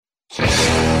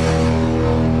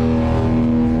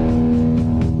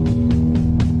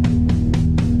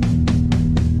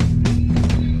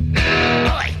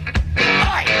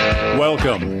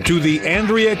Welcome to the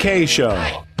Andrea Kaye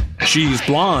Show. She's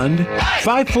blonde,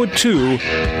 5'2",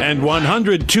 and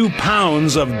 102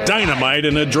 pounds of dynamite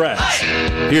in a dress.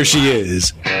 Here she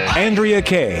is, Andrea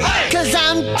Kaye. 'Cause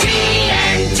I'm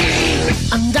TNT,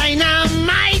 I'm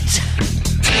dynamite.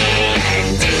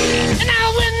 TNT, and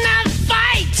I will not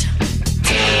fight.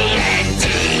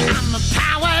 TNT, I'm a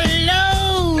power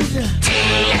load.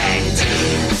 TNT,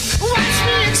 watch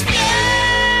me explode.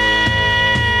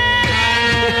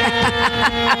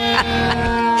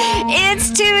 It's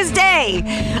Tuesday.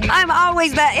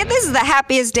 This is the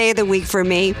happiest day of the week for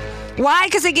me. Why?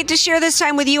 Because I get to share this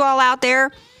time with you all out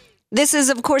there. This is,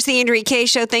 of course, the Andrea Kaye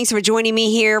Show. Thanks for joining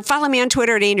me here. Follow me on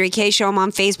Twitter at Andrea Kaye Show. I'm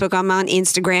on Facebook. I'm on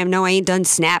Instagram. No, I ain't done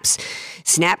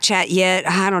Snapchat yet.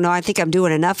 I don't know. I think I'm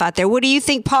doing enough out there. What do you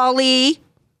think, Paulie?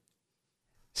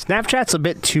 Snapchat's a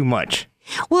bit too much.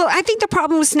 Well, I think the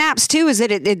problem with Snaps too is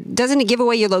that it doesn't give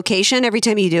away your location every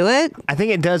time you do it. I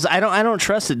think it does. I don't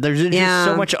trust it. There's just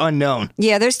so much unknown.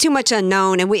 Yeah, there's too much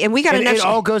unknown, and we got enough. It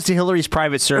all goes to Hillary's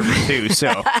private server too.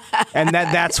 So, and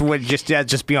that's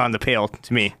just beyond the pale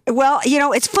to me. Well,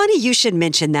 it's funny you should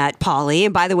mention that, Paulie.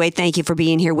 And by the way, thank you for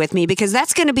being here with me, because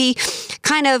that's going to be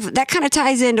kind of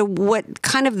ties into what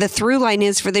kind of the through line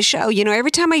is for the show.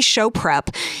 Every time I show prep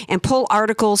and pull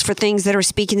articles for things that are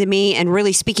speaking to me and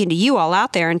really speaking to you all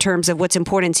out there in terms of what's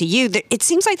important to you, it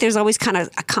seems like there's always kind of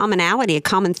a commonality, a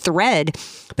common thread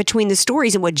between the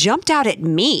stories. And what jumped out at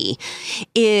me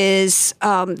is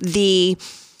the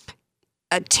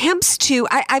attempts to,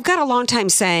 I've got a long time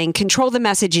saying, control the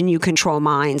message and you control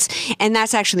minds. And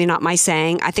that's actually not my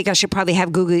saying. I think I should probably have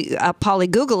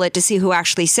Paulie Google it to see who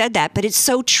actually said that. But it's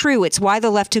so true. It's why the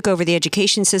left took over the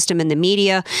education system and the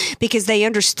media, because they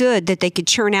understood that they could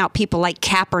churn out people like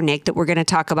Kaepernick, that we're going to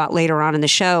talk about later on in the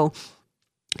show.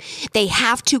 They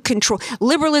have to control.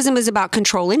 Liberalism is about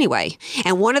control anyway.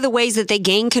 And one of the ways that they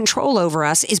gain control over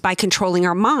us is by controlling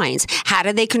our minds. How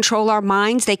do they control our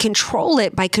minds? They control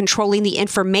it by controlling the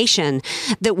information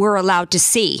that we're allowed to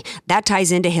see. That ties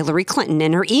into Hillary Clinton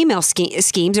and her email schemes.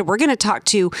 And we're going to talk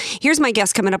to, here's my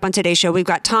guest coming up on today's show. We've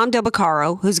got Tom Del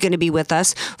Beccaro, who's going to be with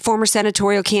us, former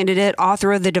senatorial candidate,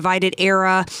 author of The Divided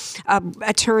Era,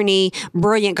 attorney,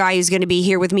 brilliant guy who's going to be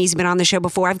here with me. He's been on the show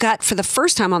before. I've got, for the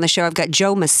first time on the show, I've got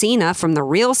Joe Messina from The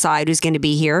Real Side, who's going to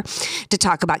be here to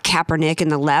talk about Kaepernick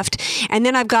and the left. And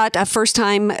then I've got a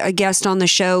first-time guest on the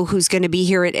show who's going to be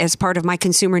here as part of my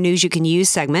Consumer News You Can Use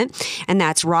segment, and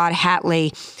that's Rod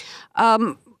Hatley.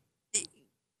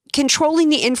 Controlling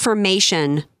the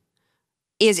information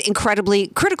is incredibly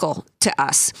critical to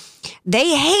us.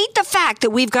 They hate the fact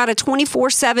that we've got a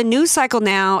 24/7 news cycle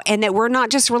now, and that we're not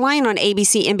just relying on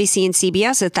ABC, NBC, and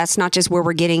CBS, that that's not just where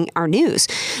we're getting our news,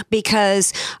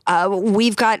 because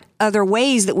we've got other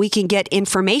ways that we can get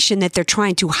information that they're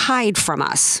trying to hide from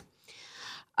us.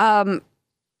 Couple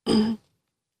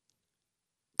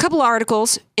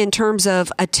articles in terms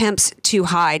of attempts to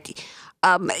hide.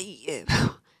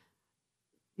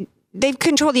 They've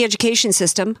controlled the education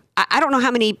system. I don't know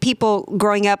how many people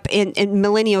growing up in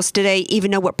millennials today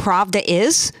even know what Pravda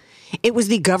is. It was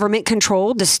the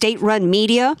government-controlled, the state-run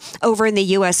media over in the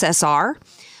USSR.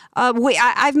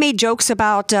 I've made jokes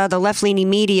about the left-leaning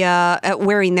media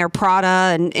wearing their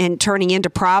Prada and turning into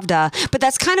Pravda, but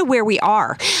that's kind of where we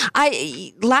are.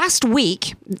 Last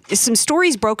week, some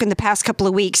stories broke in the past couple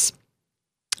of weeks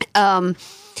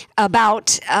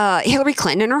about Hillary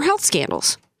Clinton and her health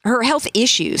scandals, her health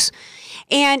issues.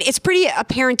 And it's pretty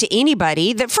apparent to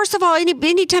anybody that, first of all,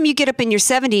 anytime you get up in your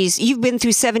 70s, you've been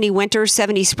through 70 winters,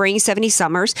 70 springs, 70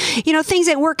 summers, things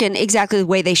ain't working exactly the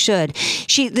way they should.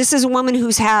 This is a woman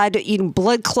who's had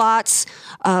blood clots,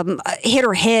 hit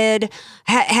her head,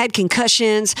 had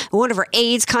concussions. One of her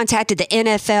aides contacted the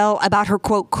NFL about her,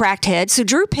 quote, cracked head. So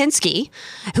Drew Pinsky,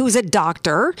 who's a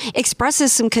doctor,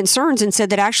 expresses some concerns and said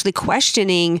that actually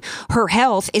questioning her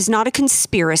health is not a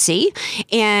conspiracy,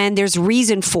 and there's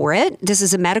reason for it. This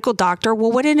is a medical doctor.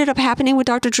 Well, what ended up happening with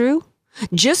Dr. Drew?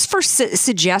 Just for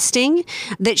suggesting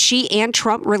that she and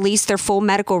Trump release their full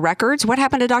medical records, what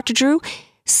happened to Dr. Drew?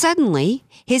 Suddenly,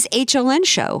 his HLN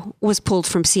show was pulled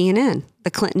from CNN,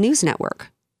 the Clinton News Network.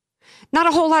 Not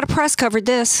a whole lot of press covered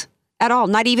this at all,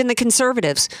 not even the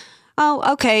conservatives. Oh,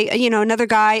 okay, another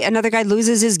guy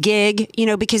loses his gig,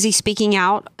 because he's speaking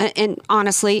out and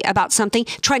honestly about something,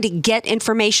 trying to get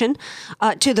information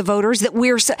to the voters that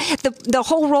the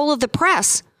whole role of the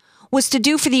press was to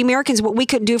do for the Americans what we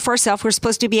couldn't do for ourselves. We're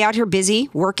supposed to be out here busy,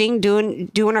 working,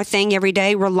 doing our thing every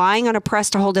day, relying on a press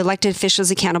to hold elected officials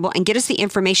accountable and get us the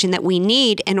information that we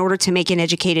need in order to make an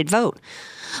educated vote.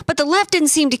 But the left didn't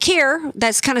seem to care.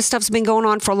 That kind of stuff's been going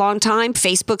on for a long time.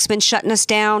 Facebook's been shutting us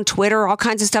down, Twitter, all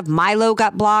kinds of stuff. Milo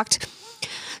got blocked.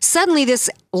 Suddenly, this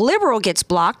liberal gets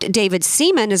blocked. David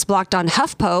Seaman is blocked on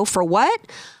HuffPo for what?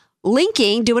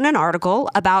 Doing an article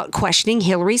about questioning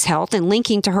Hillary's health and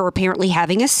linking to her apparently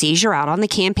having a seizure out on the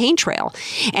campaign trail.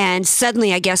 And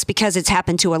suddenly, I guess because it's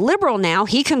happened to a liberal now,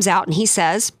 he comes out and he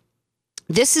says,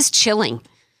 this is chilling.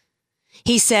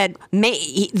 He said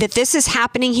that this is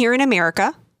happening here in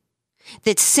America,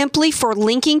 that's simply for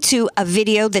linking to a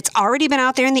video that's already been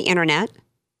out there in the internet,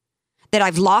 that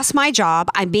I've lost my job,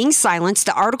 I'm being silenced,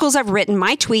 the articles I've written,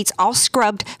 my tweets, all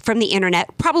scrubbed from the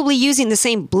internet, probably using the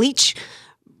same bleach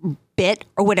bit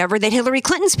or whatever that Hillary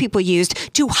Clinton's people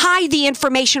used to hide the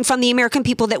information from the American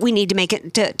people that we need to make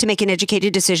it to make an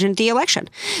educated decision at the election.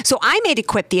 So I made a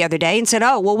quip the other day and said,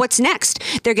 oh, well, what's next?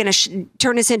 They're going to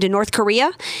turn us into North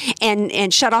Korea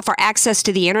and shut off our access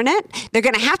to the internet. They're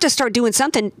going to have to start doing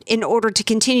something in order to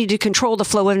continue to control the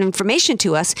flow of information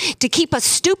to us to keep us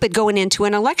stupid going into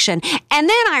an election. And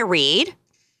then I read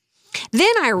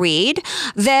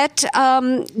that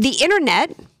the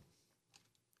internet.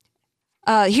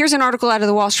 Here's an article out of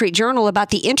the Wall Street Journal about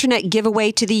the internet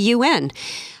giveaway to the UN.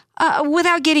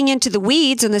 Without getting into the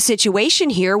weeds and the situation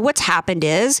here, what's happened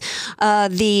is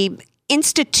the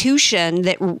institution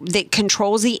that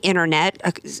controls the internet,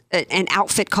 an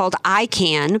outfit called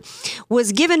ICANN,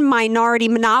 was given minority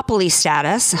monopoly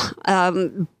status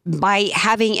by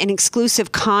having an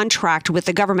exclusive contract with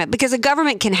the government, because the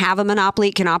government can have a monopoly,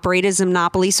 it can operate as a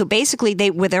monopoly. So basically,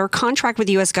 with their contract with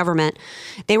the U.S. government,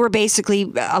 they were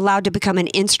basically allowed to become an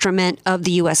instrument of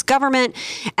the U.S. government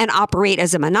and operate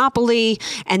as a monopoly,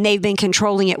 and they've been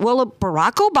controlling it. Well,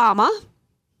 Barack Obama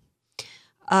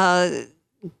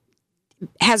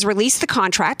has released the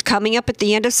contract coming up at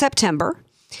the end of September.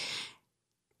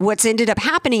 What's ended up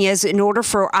happening is, in order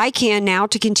for ICANN now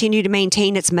to continue to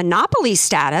maintain its monopoly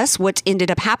status, what's ended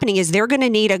up happening is they're going to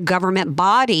need a government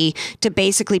body to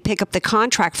basically pick up the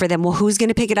contract for them. Well, who's going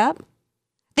to pick it up?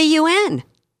 The UN.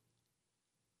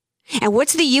 And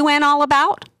what's the UN all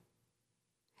about?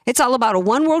 It's all about a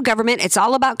one world government. It's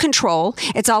all about control.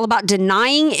 It's all about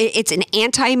denying it's an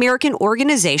anti-American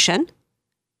organization.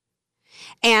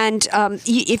 And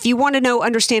if you want to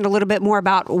understand a little bit more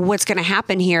about what's going to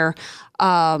happen here,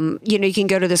 you can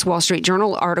go to this Wall Street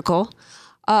Journal article.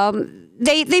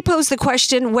 They pose the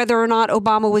question whether or not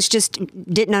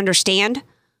Obama didn't understand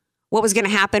what was going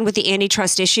to happen with the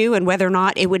antitrust issue and whether or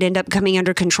not it would end up coming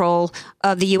under control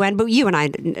of the UN. But you and I,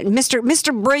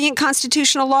 Mr. Brilliant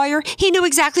constitutional lawyer, he knew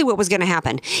exactly what was going to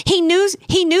happen. He knew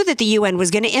that the UN was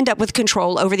going to end up with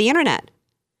control over the internet.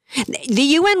 The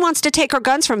UN wants to take our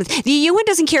guns from us. The UN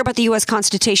doesn't care about the U.S.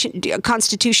 Constitution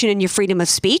and your freedom of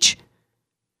speech.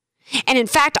 And in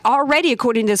fact, already,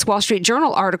 according to this Wall Street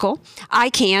Journal article,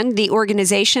 ICANN, the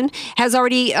organization, has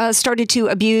already started to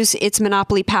abuse its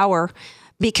monopoly power,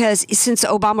 because since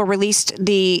Obama released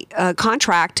the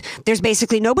contract, there's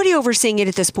basically nobody overseeing it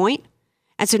at this point.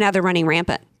 And so now they're running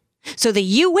rampant. So the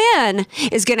UN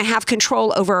is going to have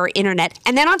control over our internet.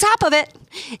 And then on top of it,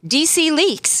 DC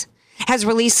Leaks has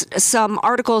released some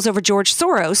articles over George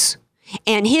Soros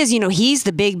and he's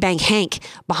the big bank Hank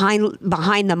behind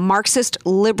the Marxist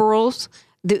liberals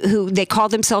who they call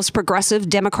themselves progressive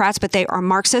Democrats, but they are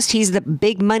Marxist. He's the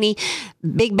big money,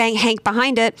 big bank Hank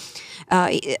behind it.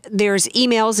 There's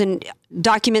emails and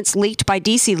documents leaked by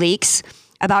DC Leaks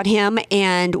about him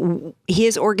and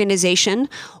his organization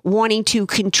wanting to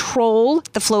control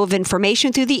the flow of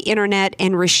information through the internet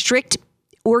and restrict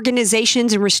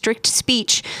organizations and restrict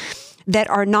speech that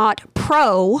are not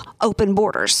pro open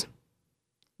borders,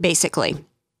 basically.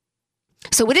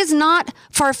 So it is not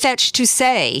far-fetched to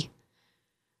say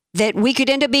that we could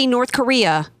end up being North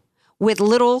Korea with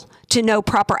little to no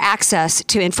proper access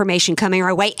to information coming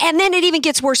our way. And then it even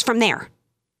gets worse from there.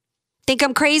 Think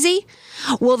I'm crazy?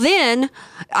 Well, then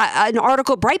an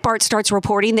article, Breitbart, starts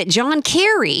reporting that John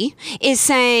Kerry is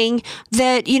saying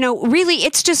that, really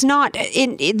it's just not,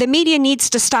 the media needs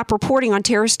to stop reporting on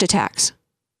terrorist attacks.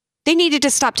 They needed to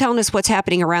stop telling us what's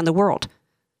happening around the world.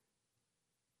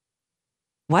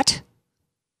 What?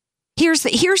 Here's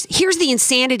the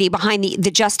insanity behind the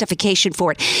justification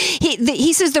for it.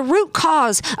 He says the root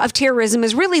cause of terrorism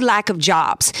is really lack of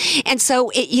jobs. And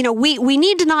so, we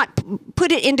need to not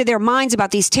put it into their minds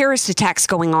about these terrorist attacks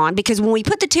going on, because when we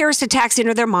put the terrorist attacks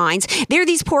into their minds, they're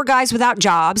these poor guys without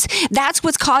jobs. That's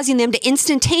what's causing them to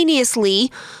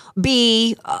instantaneously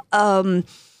be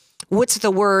what's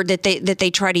the word that they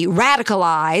try to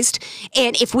radicalized.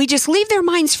 And if we just leave their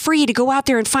minds free to go out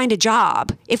there and find a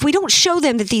job, if we don't show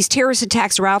them that these terrorist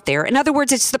attacks are out there, in other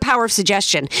words, it's the power of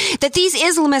suggestion, that these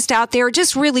Islamists out there are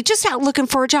just out looking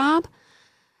for a job.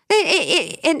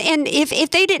 And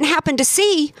if they didn't happen to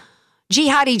see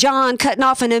Jihadi John cutting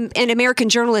off an American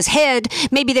journalist's head,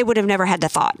 maybe they would have never had the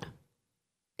thought.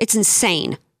 It's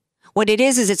insane. What it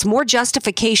is it's more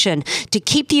justification to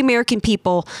keep the American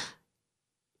people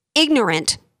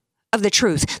ignorant of the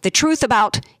truth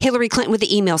about Hillary Clinton with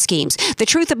the email schemes, the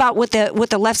truth about what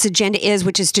the left's agenda is,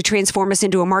 which is to transform us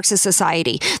into a Marxist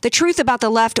society, the truth about the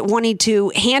left wanting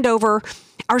to hand over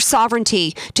our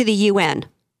sovereignty to the UN,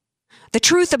 the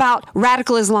truth about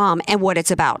radical Islam and what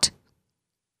it's about.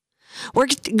 We're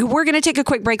going to take a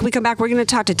quick break. When we come back, we're going to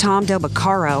talk to Tom Del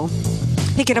Beccaro.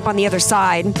 Pick it up on the other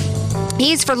side.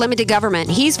 He's for limited government.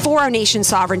 He's for our nation's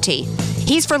sovereignty.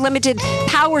 He's for limited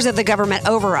powers of the government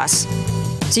over us.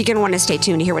 So you're going to want to stay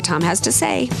tuned to hear what Tom has to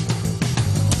say.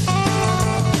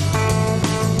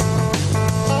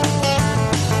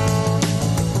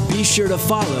 Be sure to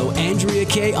follow Andrea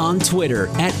Kaye on Twitter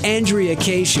at Andrea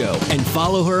Kaye Show and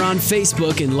follow her on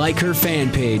Facebook and like her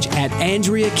fan page at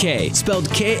Andrea Kaye,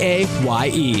 spelled Kaye.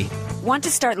 Want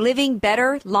to start living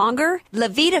better, longer?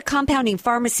 Levita Compounding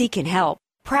Pharmacy can help.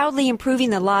 Proudly improving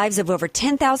the lives of over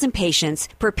 10,000 patients,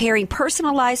 preparing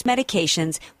personalized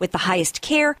medications with the highest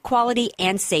care, quality,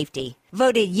 and safety.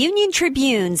 Voted Union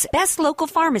Tribune's best local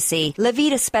pharmacy,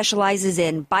 Levita specializes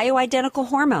in bioidentical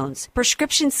hormones,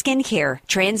 prescription skincare,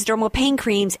 transdermal pain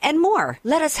creams, and more.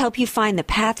 Let us help you find the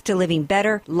path to living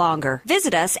better, longer.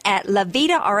 Visit us at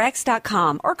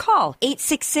levitarx.com or call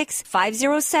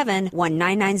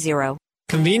 866-507-1990.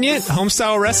 Convenient,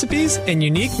 home-style recipes, and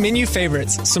unique menu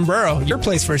favorites. Sombrero, your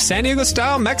place for San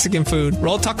Diego-style Mexican food.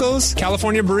 Roll tacos,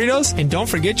 California burritos, and don't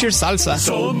forget your salsa.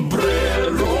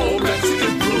 Sombrero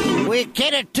Mexican food. We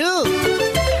get it, too.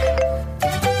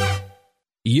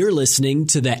 You're listening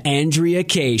to The Andrea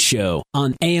Kaye Show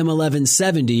on AM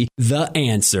 1170, The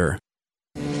Answer.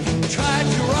 Try to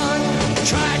run,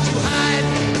 try to hide,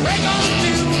 break on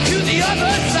through to the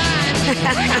other side, break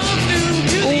on through.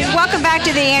 Welcome back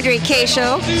to the Andrea Kaye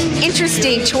Show.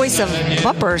 Interesting choice of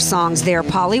bumper songs there,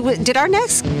 Polly. Did our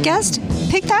next guest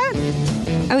pick that?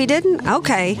 Oh, he didn't?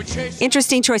 Okay.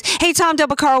 Interesting choice. Hey, Tom Del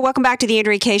Beccaro, welcome back to the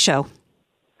Andrea Kaye Show.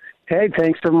 Hey,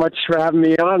 thanks so much for having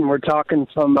me on.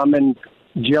 I'm in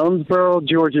Jonesboro,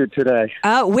 Georgia today.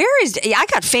 I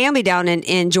got family down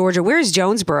in Georgia. Where is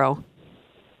Jonesboro?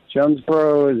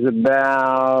 Jonesboro is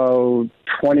about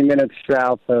 20 minutes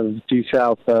due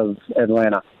south of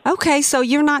Atlanta. Okay, so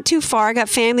you're not too far. I got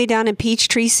family down in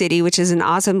Peachtree City, which is an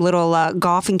awesome little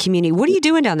golfing community. What are you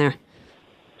doing down there?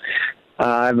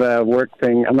 I have a work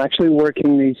thing. I'm actually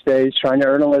working these days, trying to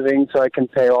earn a living so I can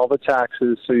pay all the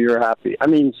taxes so you're happy.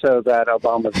 So that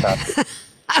Obama's happy.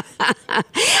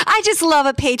 I just love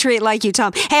a patriot like you,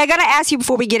 Tom. Hey, I got to ask you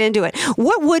before we get into it,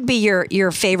 what would be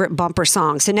your favorite bumper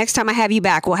song? So next time I have you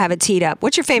back, we'll have it teed up.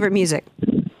 What's your favorite music?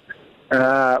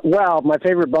 Well, my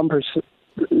favorite bumper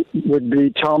would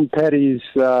be Tom Petty's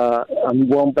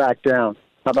Won't Back Down.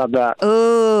 How about that?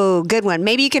 Oh, good one.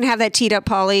 Maybe you can have that teed up,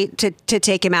 Polly, to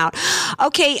take him out.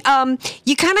 Okay,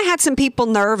 you kind of had some people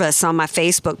nervous on my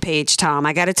Facebook page, Tom.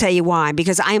 I got to tell you why.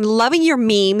 Because I am loving your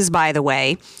memes, by the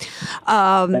way,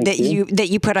 that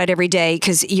you put out every day,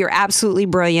 because you're absolutely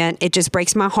brilliant. It just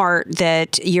breaks my heart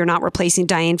that you're not replacing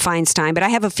Dianne Feinstein. But I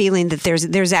have a feeling that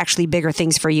there's actually bigger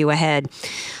things for you ahead.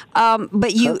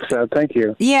 But you, hope so. Thank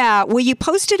you. Yeah. Well, you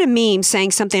posted a meme saying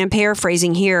something, I'm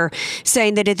paraphrasing here,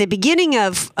 saying that at the beginning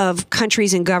of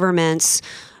countries and governments,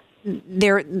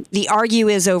 the argue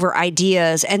is over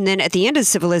ideas, and then at the end of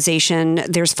civilization,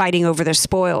 there's fighting over their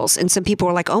spoils. And some people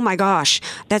are like, "Oh my gosh,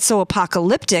 that's so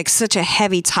apocalyptic, such a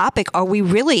heavy topic.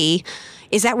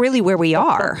 Is that really where we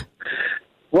are?"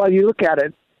 Well, you look at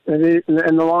it,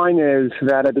 and the line is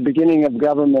that at the beginning of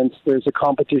governments, there's a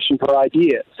competition for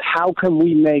ideas. How can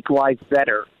we make life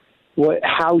better?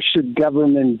 How should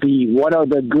government be? What are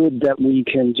the good that we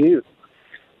can do?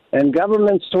 And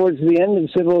governments towards the end of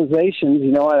civilizations,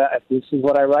 this is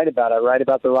what I write about. I write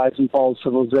about the rise and fall of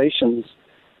civilizations.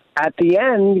 At the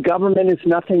end, government is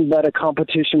nothing but a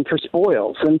competition for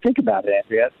spoils. And think about it,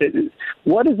 Andrea.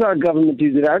 What does our government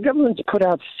do? Did our government put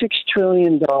out $6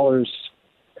 trillion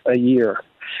a year?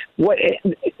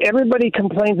 Everybody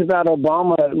complains about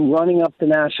Obama running up the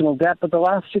national debt, but the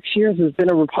last 6 years has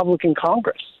been a Republican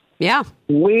Congress. Yeah.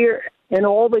 And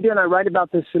all they do, and I write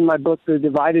about this in my book, The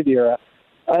Divided Era,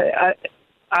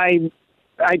 I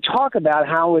talk about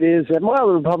how it is that,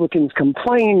 the Republicans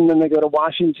complain, and then they go to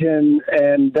Washington,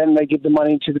 and then they give the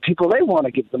money to the people they want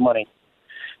to give the money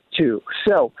to.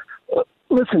 So,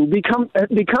 listen, be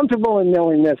comfortable in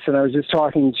knowing this, and I was just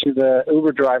talking to the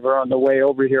Uber driver on the way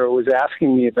over here who was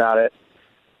asking me about it.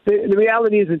 The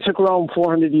reality is it took Rome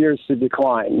 400 years to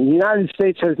decline. The United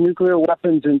States has nuclear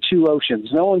weapons in 2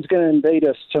 oceans. No one's going to invade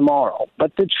us tomorrow.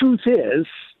 But the truth is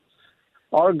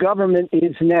Our government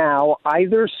is now,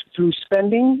 either through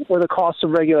spending or the cost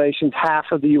of regulations, half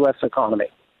of the U.S. economy.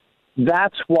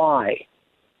 That's why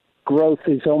growth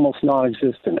is almost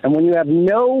non-existent. And when you have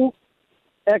no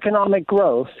economic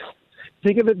growth,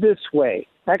 think of it this way.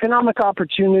 Economic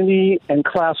opportunity and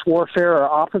class warfare are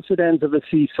opposite ends of a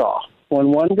seesaw.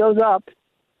 When one goes up,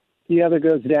 the other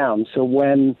goes down. So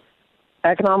when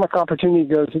economic opportunity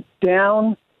goes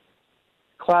down,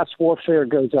 class warfare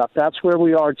goes up. That's where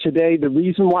we are today. The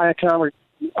reason why economic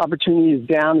opportunity is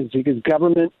down is because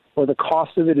government, or the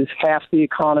cost of it, is half the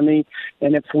economy.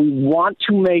 And if we want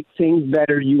to make things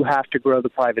better, you have to grow the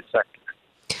private sector.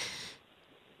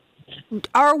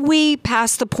 Are we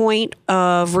past the point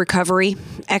of recovery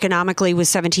economically with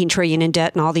 $17 trillion in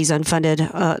debt and all these unfunded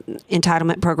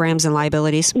entitlement programs and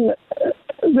liabilities?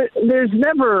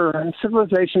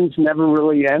 Civilizations never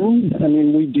really end. I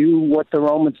mean, we do what the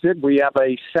Romans did. We have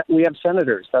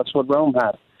senators. That's what Rome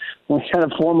had. We had a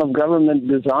form of government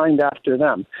designed after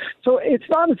them. So it's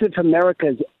not as if America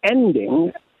is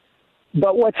ending,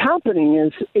 but what's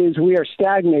happening is we are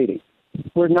stagnating.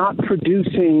 We're not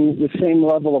producing the same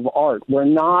level of art. We're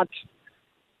not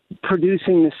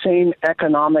producing the same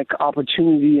economic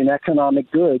opportunity and economic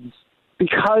goods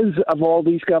because of all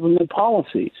these government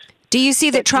policies. Do you see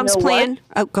that Trump's plan?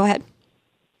 Oh, go ahead.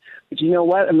 But you know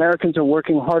what? Americans are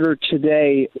working harder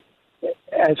today,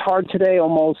 as hard today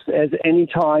almost as any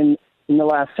time in the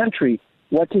last century.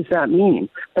 What does that mean?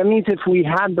 That means if we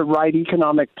had the right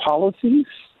economic policies,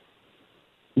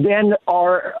 then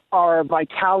our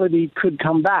vitality could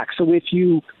come back. So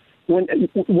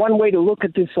one way to look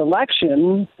at this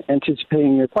election,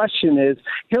 anticipating your question, is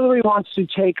Hillary wants to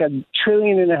take $1.5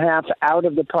 trillion out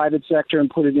of the private sector and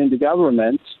put it into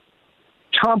government.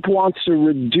 Trump wants to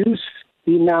reduce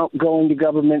the amount going to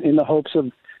government in the hopes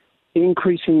of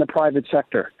increasing the private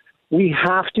sector. We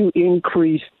have to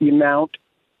increase the amount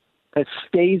that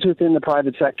stays within the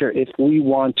private sector if we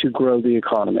want to grow the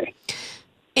economy.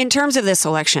 In terms of this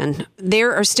election,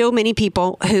 there are still many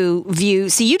people who view...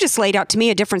 See, you just laid out to me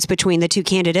a difference between the two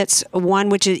candidates. One,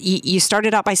 which is you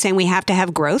started out by saying we have to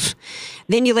have growth.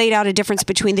 Then you laid out a difference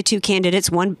between the two candidates,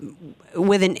 one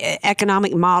with an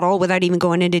economic model, without even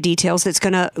going into details, that's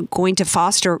going to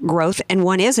foster growth, and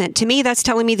one isn't. To me, that's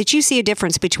telling me that you see a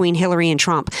difference between Hillary and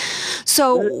Trump.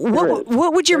 So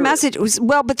what would your message...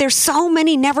 Well, but there's so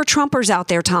many never-Trumpers out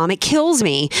there, Tom. It kills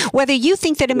me. Whether you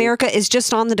think that America is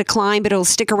just on the decline, but it'll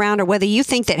stick around, or whether you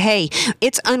think that, hey,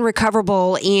 it's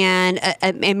unrecoverable and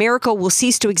America will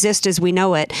cease to exist as we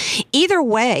know it. Either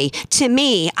way, to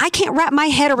me, I can't wrap my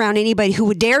head around anybody who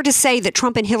would dare to say that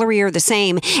Trump and Hillary are the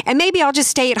same. And maybe I'll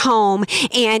just stay at home,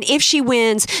 and if she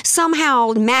wins,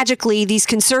 somehow magically these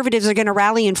conservatives are going to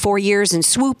rally in 4 years and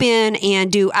swoop in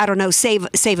and do, I don't know,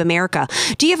 save America.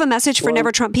 Do you have a message for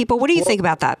never Trump people? What do you think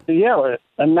about that? Yeah,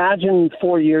 imagine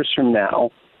 4 years from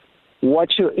now.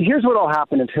 Here's what will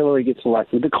happen if Hillary gets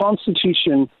elected. The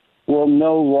Constitution will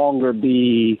no longer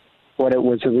be what it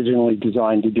was originally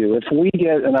designed to do. If we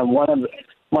get, and one of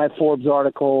my Forbes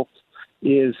articles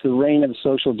is the reign of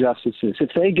social justices. If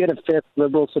they get a fifth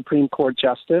liberal Supreme Court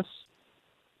justice,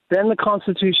 then the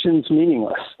Constitution's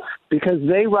meaningless because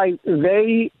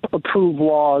they approve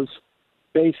laws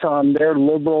based on their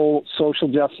liberal social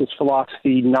justice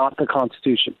philosophy, not the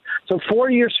Constitution. So 4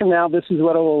 years from now, this is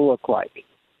what it will look like.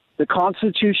 The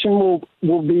Constitution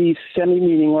will be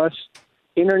semi-meaningless.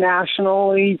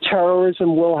 Internationally,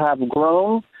 terrorism will have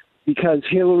grown because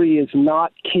Hillary is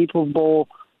not capable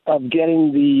of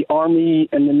getting the Army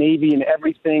and the Navy and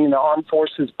everything and the armed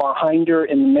forces behind her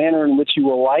in the manner in which you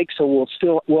will like. So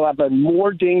we'll have a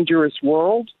more dangerous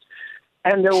world.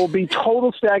 And there will be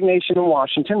total stagnation in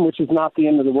Washington, which is not the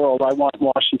end of the world. I want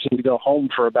Washington to go home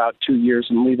for about 2 years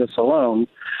and leave us alone.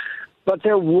 But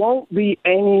there won't be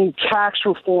any tax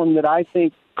reform that I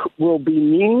think will be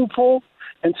meaningful.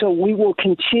 And so we will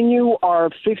continue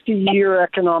our 50-year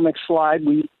economic slide.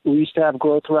 We used to have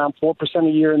growth around 4%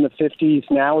 a year in the 50s.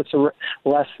 Now it's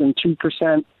less than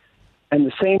 2%. And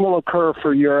the same will occur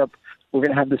for Europe. We're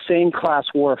going to have the same class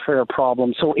warfare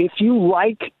problem. So if you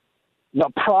like the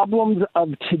problems of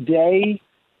today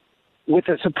with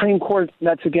a Supreme Court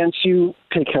that's against you,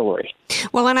 pick Hillary.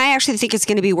 Well, and I actually think it's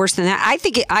going to be worse than that. I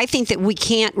think that we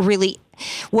can't really...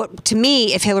 What to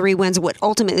me, if Hillary wins, what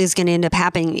ultimately is going to end up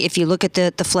happening, if you look at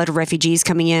the flood of refugees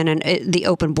coming in and the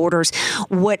open borders,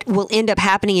 what will end up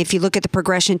happening if you look at the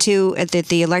progression too, that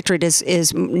the electorate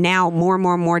is now more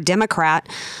and more Democrat.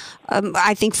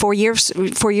 I think 4 years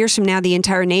from now, the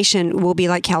entire nation will be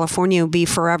like California, will be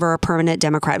forever a permanent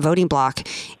Democrat voting bloc.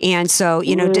 And so,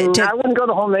 I wouldn't go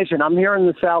the whole nation. I'm here in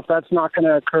the South. That's not going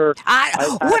to occur.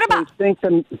 What about?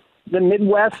 the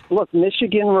Midwest, look,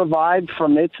 Michigan revived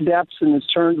from its depths and has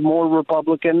turned more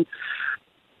Republican.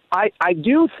 I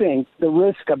do think the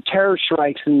risk of terror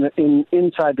strikes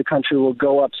inside the country will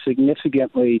go up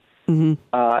significantly,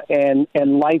 and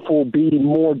life will be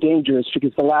more dangerous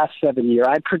because the last 7 years,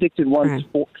 I predicted once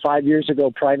 5 years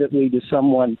ago privately to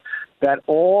someone that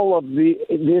all of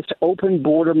this open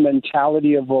border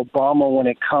mentality of Obama when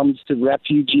it comes to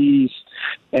refugees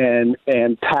and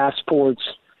passports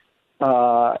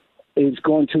is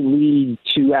going to lead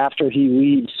to, after he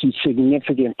leaves, to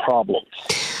significant problems.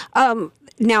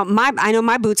 Now, I know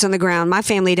my boots on the ground, my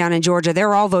family down in Georgia,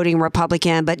 they're all voting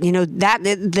Republican. But, that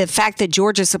the fact that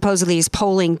Georgia supposedly is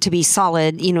polling to be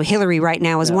solid, Hillary right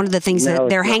now is one of the things that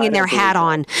they're hanging their hat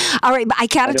on. All right, but I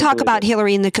got to talk about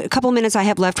Hillary in the couple minutes I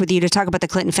have left with you to talk about the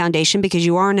Clinton Foundation because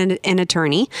you are an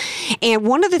attorney. And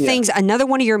one of the things, another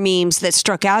one of your memes that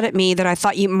struck out at me that I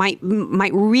thought you might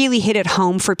really hit it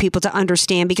home for people to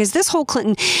understand, because this whole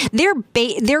Clinton,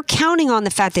 they're counting on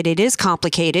the fact that it is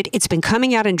complicated. It's been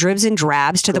coming out in dribs and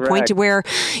drabs to the point to where,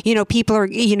 people are,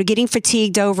 getting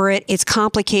fatigued over it. It's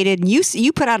complicated.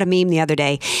 You put out a meme the other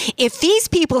day. If these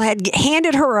people had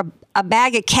handed her a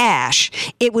bag of cash,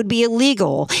 it would be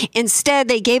illegal. Instead,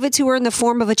 they gave it to her in the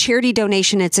form of a charity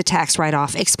donation. It's a tax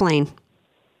write-off. Explain.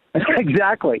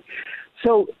 Exactly.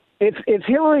 So if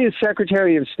Hillary is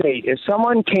Secretary of State, if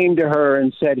someone came to her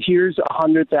and said, here's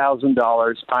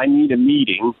 $100,000, I need a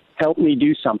meeting, help me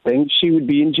do something, she would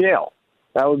be in jail.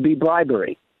 That would be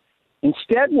bribery.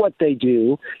 Instead, what they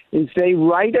do is they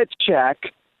write a check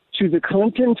to the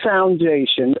Clinton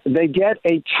Foundation. They get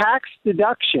a tax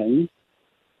deduction,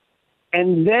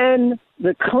 and then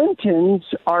the Clintons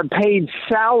are paid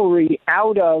salary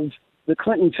out of the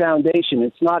Clinton Foundation.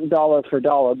 It's not dollar for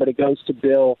dollar, but it goes to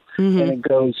Bill and it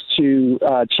goes to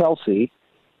Chelsea.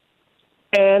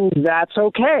 And that's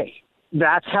okay.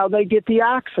 That's how they get the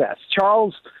access.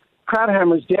 Charles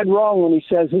Krauthammer's dead wrong when he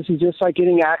says this is just like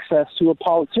getting access to a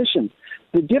politician.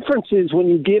 The difference is when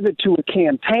you give it to a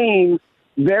campaign,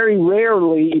 very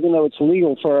rarely, even though it's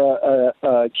legal for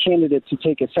a candidate to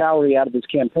take a salary out of his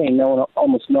campaign,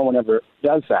 almost no one ever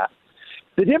does that.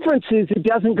 The difference is it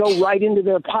doesn't go right into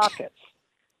their pockets.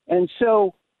 And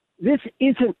so this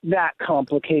isn't that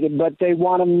complicated, but they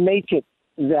want to make it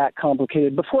that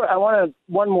complicated.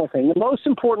 One more thing. The most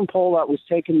important poll that was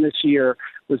taken this year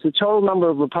was the total number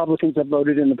of Republicans that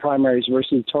voted in the primaries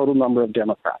versus the total number of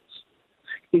Democrats.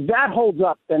 If that holds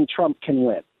up, then Trump can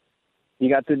win. You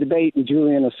got the debate and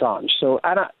Julian Assange. So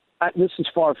this is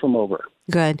far from over.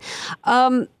 Good.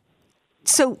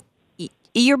 So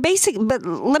you're but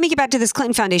let me get back to this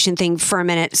Clinton Foundation thing for a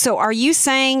minute. So are you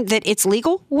saying that it's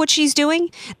legal what she's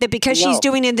doing? That because she's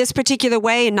doing it in this particular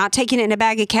way and not taking it in a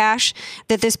bag of cash,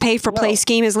 that this pay-for-play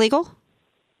scheme is legal?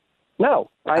 No.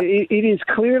 It is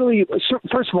clearly,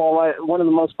 first of all, one of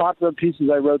the most popular pieces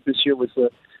I wrote this year was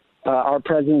our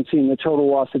presidency and the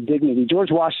total loss of dignity.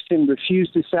 George Washington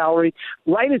refused his salary.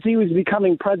 Right as he was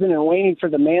becoming president and waiting for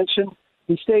the mansion,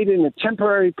 he stayed in a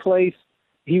temporary place.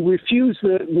 He refused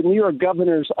the New York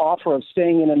governor's offer of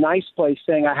staying in a nice place,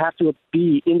 saying, I have to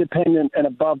be independent and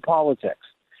above politics.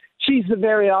 She's the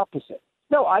very opposite.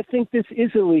 No, I think this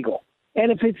is illegal.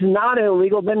 And if it's not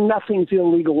illegal, then nothing's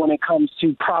illegal when it comes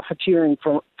to profiteering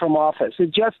from office.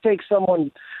 It just takes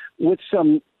someone with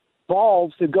some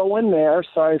balls to go in there,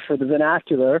 sorry for the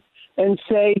vernacular, and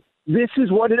say, this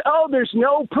is what there's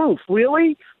no proof.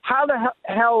 Really? How the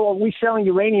hell are we selling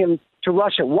uranium to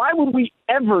Russia? Why would we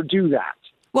ever do that?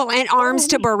 Well, and arms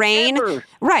to Bahrain.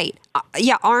 Right.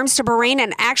 Arms to Bahrain.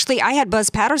 And actually, I had Buzz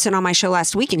Patterson on my show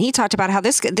last week, and he talked about how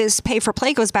this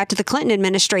pay-for-play goes back to the Clinton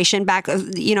administration back,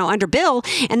 under Bill,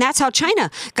 and that's how China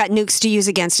got nukes to use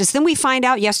against us. Then we find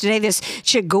out yesterday this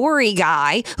Chaguri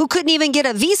guy who couldn't even get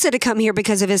a visa to come here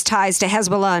because of his ties to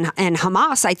Hezbollah and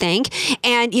Hamas, I think.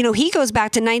 And, he goes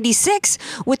back to 96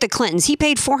 with the Clintons. He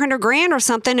paid $400,000 or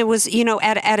something. It was,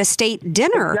 at a state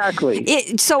dinner. Exactly.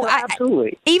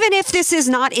 Absolutely. Even if this is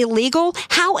not illegal,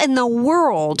 how in the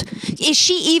world is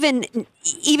she even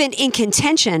in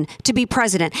contention to be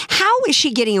president? How is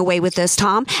she getting away with this,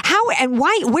 Tom? How and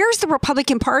why? Where's the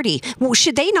Republican Party? Well,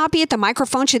 should they not be at the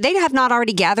microphone? Should they have not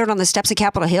already gathered on the steps of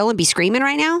Capitol Hill and be screaming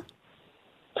right now?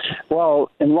 Well,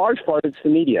 in large part, it's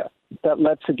the media that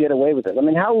lets her get away with it. I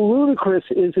mean, how ludicrous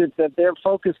is it that they're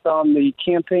focused on the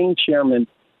campaign chairman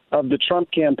of the Trump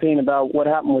campaign about what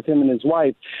happened with him and his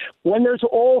wife, when there's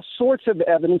all sorts of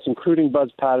evidence, including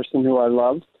Buzz Patterson, who I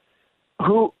love,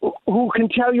 who can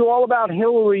tell you all about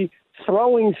Hillary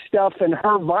throwing stuff and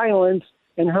her violence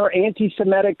and her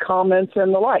anti-Semitic comments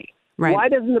and the like. Right. Why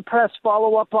doesn't the press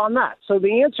follow up on that? So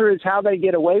the answer is how they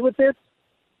get away with it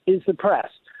is the press.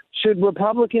 Should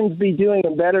Republicans be doing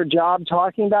a better job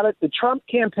talking about it? The Trump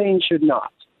campaign should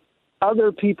not.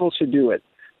 Other people should do it.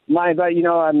 My advice,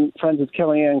 I'm friends with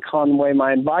Kellyanne Conway.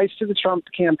 My advice to the Trump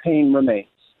campaign remains.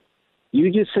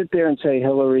 You just sit there and say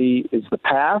Hillary is the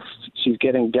past. She's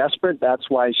getting desperate. That's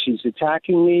why she's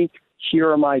attacking me. Here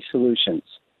are my solutions.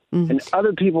 Mm-hmm. And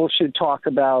other people should talk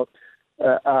about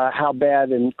how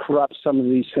bad and corrupt some of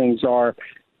these things are.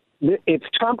 If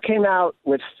Trump came out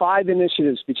with 5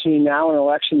 initiatives between now and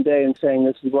Election Day and saying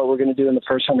this is what we're going to do in the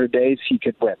first 100 days, he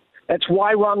could win. That's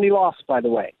why Romney lost, by the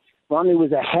way. Romney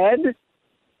was ahead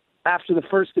after the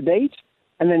first debate,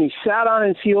 and then he sat on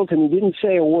his heels and he didn't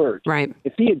say a word. Right.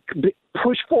 If he had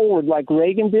pushed forward like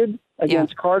Reagan did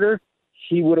against Carter,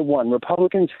 he would have won.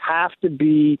 Republicans have to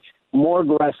be more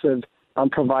aggressive on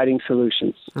providing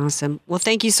solutions. Awesome. Well,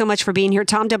 thank you so much for being here,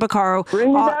 Tom DeBaccaro.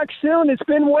 Bring me back soon. It's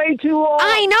been way too long.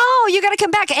 I know. You got to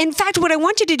come back. In fact, what I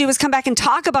want you to do is come back and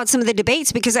talk about some of the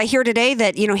debates, because I hear today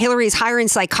that, Hillary's hiring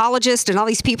psychologists and all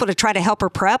these people to try to help her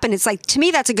prep. And it's like, to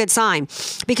me, that's a good sign,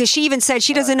 because she even said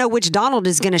she doesn't know which Donald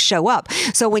is going to show up.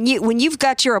 So when you've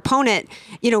got your opponent,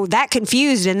 that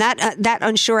confused and that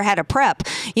unsure how to prep,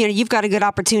 you've got a good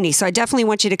opportunity. So I definitely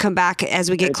want you to come back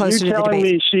as we get closer to the debate. You're telling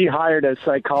me she hired a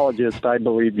psychologist, I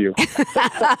believe you.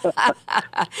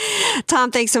 Tom,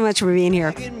 thanks so much for being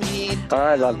here. All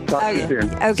right, love. Talk to you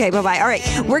soon. Okay, bye-bye. All right,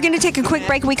 we're going to take a quick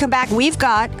break. When we come back, we've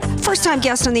got first-time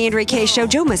guest on the Andrea Kaye Show,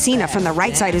 Joe Messina from the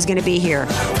right side, who's going to be here.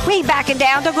 We ain't backing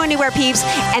down. Don't go anywhere, peeps.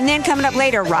 And then coming up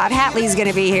later, Rod Hatley's going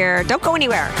to be here. Don't go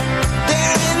anywhere.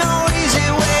 There ain't no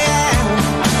easy way out.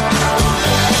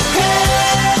 Hey,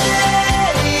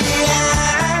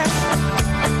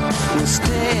 I will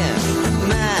stand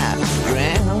my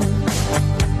ground,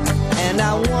 and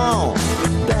I won't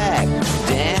back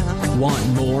down. Want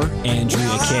more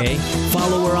Andrea Kaye?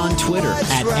 Follow her on Twitter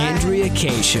at Andrea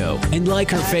Kaye Show and like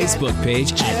her Facebook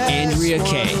page at Andrea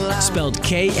Kaye, spelled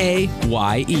Kaye.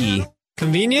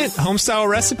 Convenient, home-style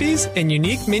recipes, and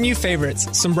unique menu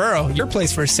favorites. Sombrero, your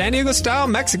place for San Diego-style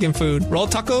Mexican food. Roll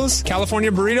tacos,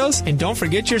 California burritos, and don't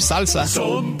forget your salsa.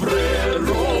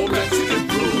 Sombrero Mexican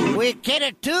food. We get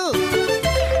it too.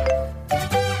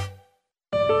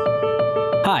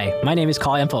 Hi, my name is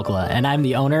Colin Pocola, and I'm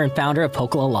the owner and founder of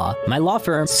Pocola Law. My law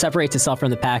firm separates itself from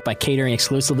the pack by catering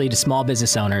exclusively to small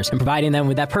business owners and providing them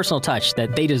with that personal touch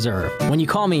that they deserve. When you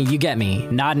call me, you get me,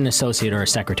 not an associate or a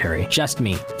secretary, just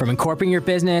me. From incorporating your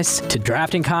business to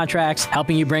drafting contracts,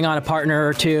 helping you bring on a partner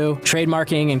or two,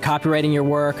 trademarking and copywriting your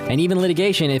work, and even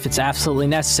litigation if it's absolutely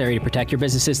necessary to protect your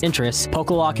business's interests,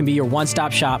 Pocola Law can be your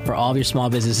one-stop shop for all of your small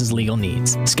business's legal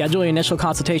needs. Schedule your initial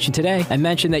consultation today and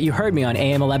mention that you heard me on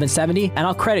AM 1170, and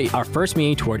I'll credit our first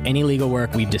meeting toward any legal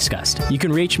work we've discussed. You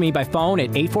can reach me by phone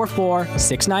at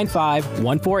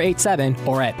 844-695-1487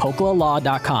 or at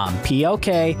pokalalaw.com,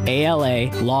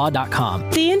 P-O-K-A-L-A law.com.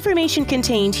 The information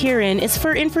contained herein is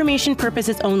for information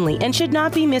purposes only and should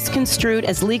not be misconstrued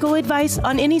as legal advice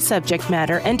on any subject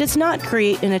matter and does not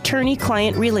create an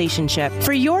attorney-client relationship.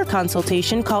 For your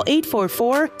consultation, call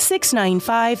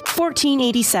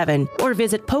 844-695-1487 or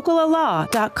visit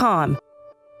pokalalaw.com.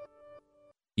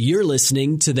 You're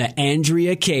listening to The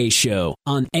Andrea Kaye Show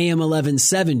on AM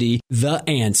 1170, The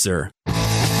Answer.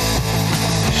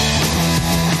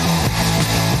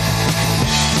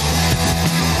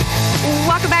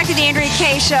 Welcome back to the Andrea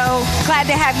Kaye Show. Glad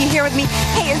to have you here with me.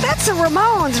 Hey, that's the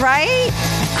Ramones, right?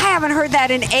 I haven't heard that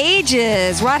in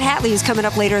ages. Rod Hatley is coming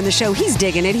up later in the show. He's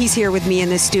digging it. He's here with me in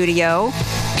the studio.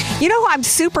 I'm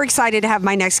super excited to have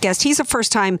my next guest. He's a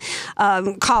first-time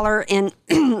caller and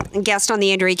guest on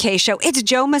the Andrea Kaye Show. It's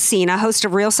Joe Messina, host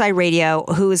of Real Side Radio,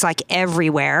 who is like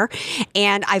everywhere.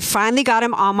 And I finally got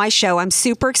him on my show. I'm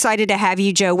super excited to have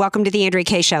you, Joe. Welcome to the Andrea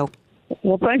Kaye Show.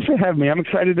 Well, thanks for having me. I'm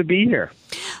excited to be here.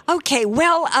 Okay,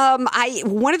 well,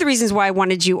 one of the reasons why I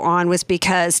wanted you on was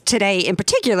because today in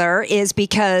particular is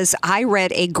because I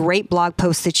read a great blog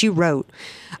post that you wrote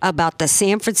about the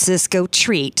San Francisco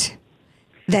treat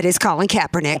that is Colin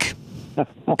Kaepernick.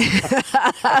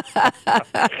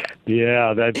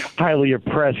 Yeah, that highly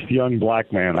oppressed young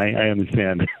black man. I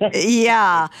understand.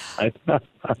 Yeah.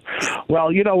 Well,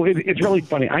 it's really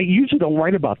funny. I usually don't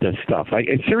write about this stuff.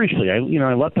 Seriously, I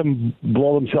let them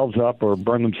blow themselves up or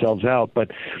burn themselves out.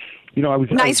 But I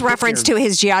was nice reference to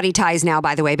his jihadi ties now,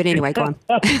 by the way. But anyway, go on.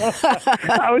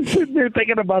 I was sitting there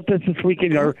thinking about this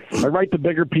weekend. I write the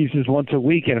bigger pieces once a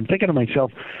week, and I'm thinking to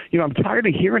myself, I'm tired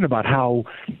of hearing about how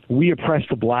we oppress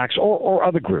the blacks or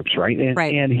other groups, right?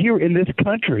 And here in this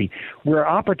country, where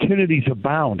opportunities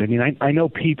abound. I mean, I know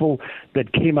people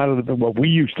that came out of what we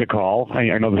used to call,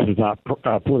 I know this is not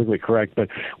politically correct, but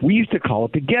we used to call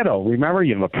it the ghetto. Remember,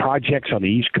 the projects on the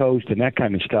East Coast and that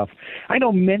kind of stuff. I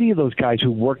know many of those guys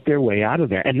who worked their way out of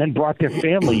there and then brought their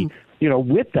family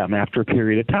with them after a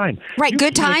period of time. Right.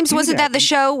 Good Times. Wasn't that the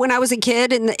show when I was a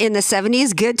kid in the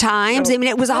 70s? Good Times. I mean,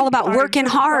 it was all about working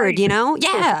hard,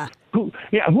 Yeah. Who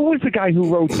was the guy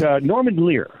who wrote Norman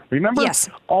Lear? Remember? Yes.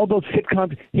 All those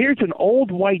sitcoms. Here's an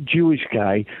old white Jewish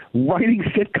guy writing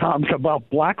sitcoms about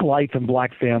black life and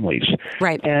black families.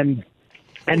 Right.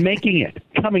 And making it,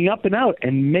 coming up and out,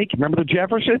 and remember the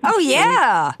Jeffersons? Oh,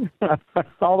 yeah.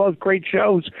 All those great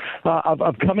shows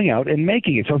of coming out and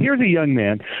making it. So here's a young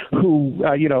man who,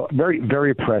 very, very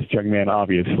oppressed young man,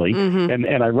 obviously. Mm-hmm.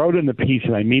 And I wrote in the piece,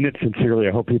 and I mean it sincerely.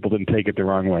 I hope people didn't take it the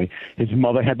wrong way. His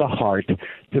mother had the heart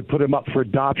to put him up for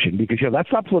adoption because,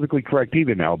 that's not politically correct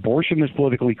either now. Abortion is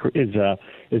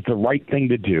is the right thing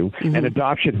to do. Mm-hmm. And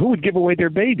adoption, who would give away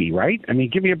their baby, right? I mean,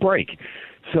 give me a break.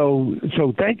 So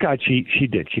thank God she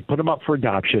did. She put him up for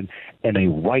adoption, and a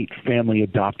white family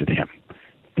adopted him.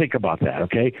 Think about that,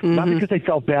 okay? Mm-hmm. Not because they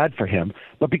felt bad for him,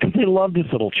 but because they loved this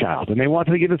little child, and they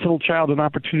wanted to give this little child an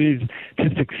opportunity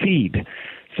to succeed.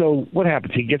 So what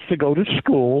happens? He gets to go to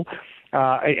school,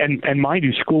 and mind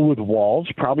you, school with walls,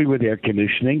 probably with air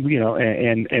conditioning,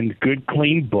 and good,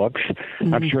 clean books.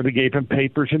 Mm-hmm. I'm sure they gave him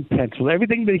papers and pencils,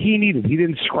 everything that he needed. He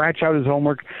didn't scratch out his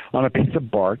homework on a piece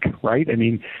of bark, right? I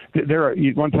mean,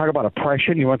 you want to talk about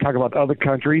oppression, you want to talk about other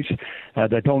countries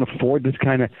that don't afford this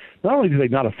kind of, not only do they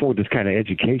not afford this kind of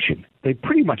education, they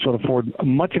pretty much don't afford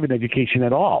much of an education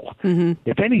at all. Mm-hmm.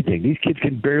 If anything, these kids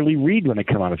can barely read when they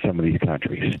come out of some of these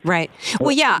countries. Right.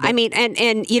 Well, yeah, I mean,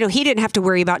 and he didn't have to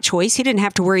worry about choice. He didn't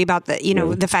have to worry about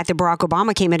the fact that Barack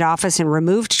Obama came into office and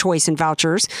removed choice and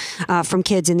vouchers from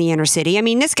kids in the inner city. I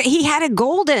mean, this guy, he had a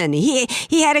golden. He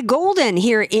had a golden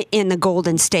here in the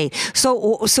Golden State.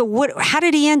 So what? How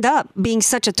did he end up being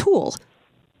such a tool?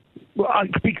 Well,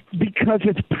 because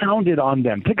it's pounded on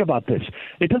them. Think about this.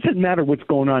 It doesn't matter what's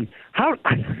going on. How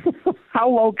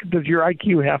low does your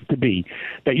IQ have to be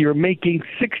that you're making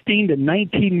 $16 to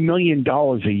 $19 million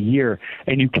a year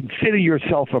and you consider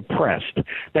yourself oppressed?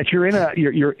 That you're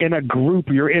in a group,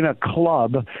 you're in a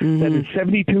club that is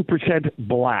 72%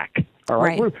 black. All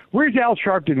right. Where's Al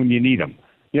Sharpton when you need him?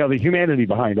 The humanity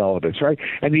behind all of this, right?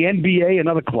 And the NBA,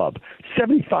 another club,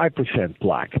 75%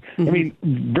 black. Mm-hmm. I mean,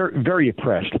 very, very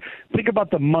oppressed. Think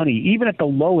about the money. Even at the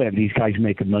low end, these guys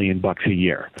make $1 million a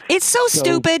year. It's so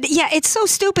stupid. Yeah, it's so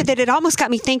stupid that it almost got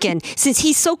me thinking, since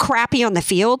he's so crappy on the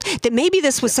field, that maybe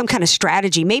this was some kind of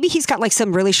strategy. Maybe he's got like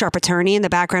some really sharp attorney in the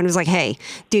background who's like, hey,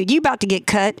 dude, you about to get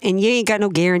cut and you ain't got no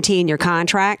guarantee in your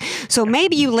contract. So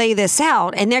maybe you lay this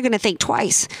out and they're going to think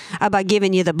twice about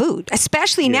giving you the boot,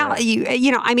 especially now,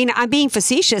 I mean, I'm being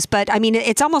facetious, but I mean,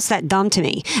 it's almost that dumb to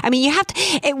me. I mean, you have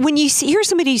to, when you hear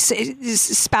somebody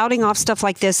spouting off stuff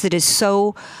like this that is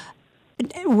so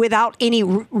without any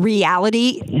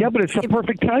reality. Yeah, but it's the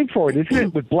perfect time for it, isn't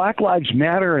it? With Black Lives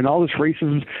Matter and all this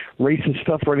racist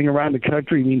stuff running around the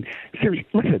country. I mean, seriously,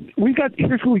 listen,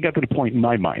 here's where we got to the point in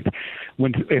my mind.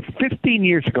 If 15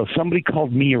 years ago somebody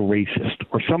called me a racist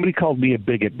or somebody called me a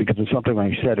bigot because of something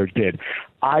I said or did,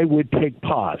 I would take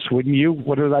pause, wouldn't you?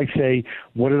 What did I say?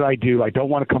 What did I do? I don't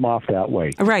want to come off that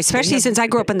way. Right, especially since I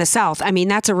grew up in the South. I mean,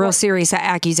 that's a real serious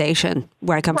accusation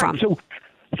where I come from.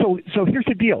 So here's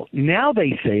the deal. Now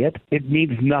they say it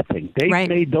means nothing. They've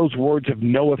made those words of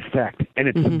no effect, and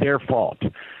it's their fault.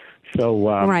 So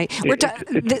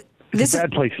this is a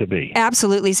bad place to be.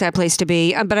 Absolutely sad place to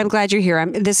be. But I'm glad you're here.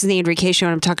 This is the Andrea Kaye Show,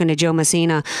 and I'm talking to Joe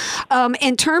Messina.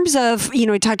 In terms of,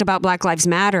 we talked about Black Lives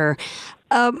Matter.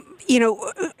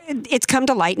 It's come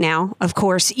to light now, of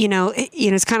course,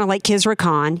 it's kind of like Khizr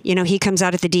Khan, he comes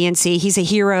out at the DNC. He's a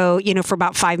hero, for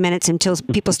about 5 minutes until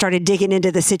people started digging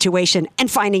into the situation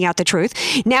and finding out the truth.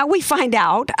 Now we find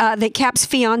out that Cap's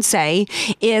fiance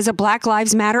is a Black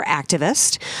Lives Matter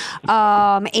activist.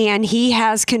 And he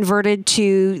has converted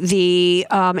to the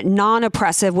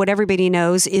non-oppressive, what everybody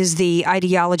knows is the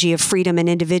ideology of freedom and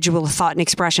individual thought and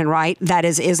expression, right? That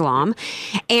is Islam.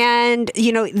 And,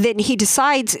 then he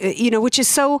decides, which is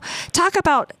so, talk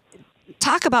about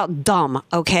dumb,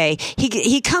 okay?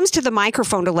 He comes to the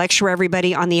microphone to lecture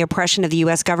everybody on the oppression of the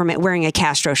U.S. government wearing a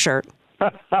Castro shirt.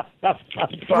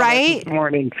 Right? This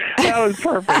morning. That was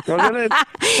perfect, wasn't it?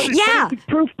 Yeah. It's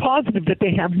proof positive that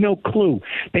they have no clue.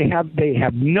 They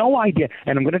have no idea.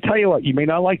 And I'm going to tell you what, you may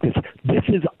not like this. This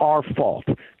is our fault.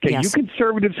 Okay, Yes. you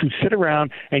conservatives who sit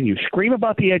around and you scream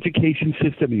about the education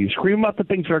system and you scream about the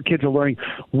things our kids are learning,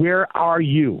 where are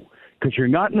you? Because you're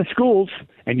not in the schools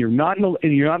and you're not in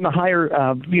the higher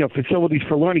facilities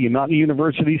for learning. You're not in the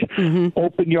universities. Mm-hmm.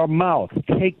 Open your mouth.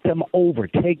 Take them over.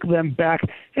 Take them back,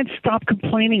 and stop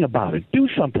complaining about it. Do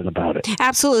something about it.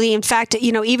 Absolutely. In fact,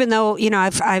 even though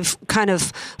I've kind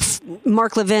of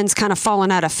Mark Levin's kind of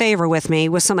fallen out of favor with me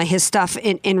with some of his stuff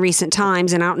in recent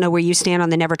times, and I don't know where you stand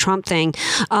on the Never Trump thing.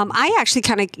 I actually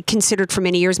kind of considered for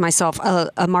many years myself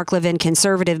a Mark Levin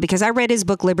conservative because I read his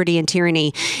book Liberty and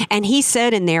Tyranny, and he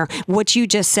said in there what you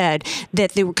just said,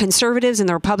 that the conservatives and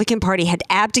the Republican Party had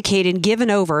abdicated, given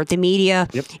over the media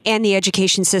and the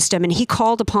education system, and he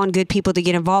called upon good people to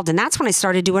get involved. And that's when I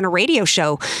started doing a radio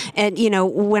show, and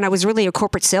when I was really a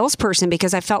corporate salesperson,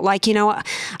 because I felt like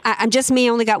I'm just me,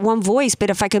 only got one voice, but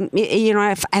if I can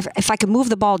if I can move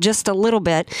the ball just a little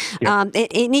bit, and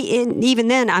even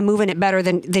then I'm moving it better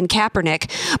than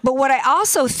Kaepernick. But what I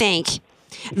also think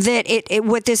that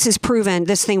what this has proven,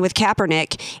 this thing with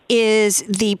Kaepernick, is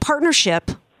the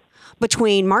partnership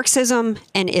between Marxism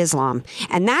and Islam.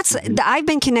 And that's, I've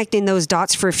been connecting those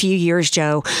dots for a few years,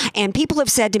 Joe. And people have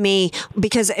said to me,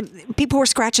 because people were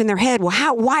scratching their head,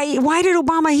 well, why did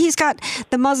Obama, he's got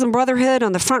the Muslim Brotherhood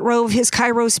on the front row of his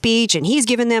Cairo speech, and he's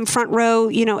given them front row,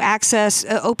 access,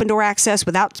 open door access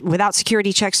without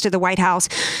security checks to the White House,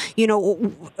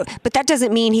 but that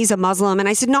doesn't mean he's a Muslim. And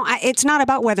I said, no, it's not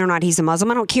about whether or not he's a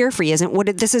Muslim. I don't care if he isn't.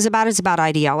 What this is about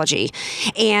ideology.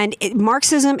 And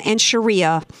Marxism and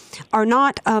Sharia are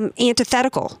not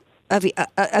antithetical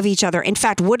of each other. In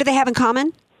fact, what do they have in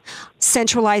common?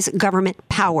 Centralized government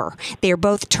power. They are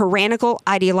both tyrannical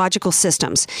ideological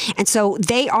systems. And so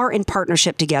they are in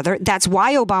partnership together. That's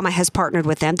why Obama has partnered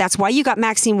with them. That's why you got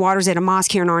Maxine Waters at a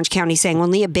mosque here in Orange County saying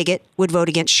only a bigot would vote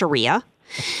against Sharia.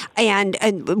 And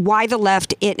why the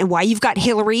left, and why you've got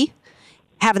Hillary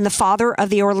having the father of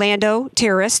the Orlando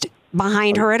terrorist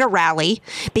behind her at a rally,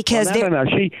 because no.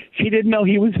 She didn't know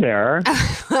he was there.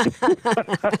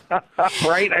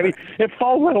 Right? I mean, it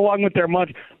falls right along with their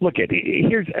mantra. Look,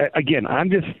 here's again.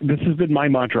 This has been my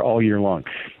mantra all year long,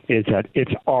 is that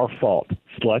it's our fault.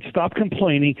 So let's stop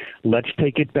complaining. Let's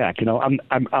take it back. I'm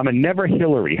a never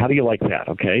Hillary. How do you like that?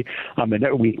 Okay,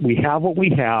 we have what we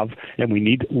have, and we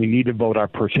need to vote our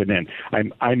person in.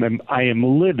 I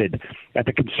am livid at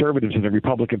the conservatives in the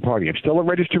Republican Party. I'm still a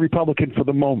registered Republican for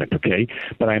the moment. Okay,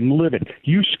 but I'm livid.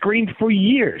 You screamed for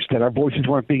years that our voices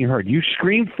weren't being heard. You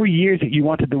screamed for years that you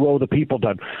wanted the will of the people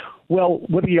done. Well,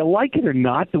 whether you like it or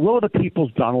not, the will of the people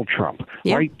is Donald Trump,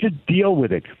 right? Just deal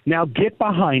with it. Now get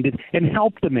behind it and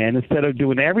help the man instead of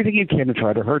doing everything you can to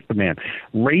try to hurt the man.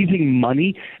 Raising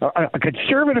money, a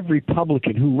conservative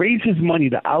Republican who raises money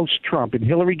to oust Trump and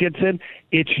Hillary gets in,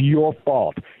 it's your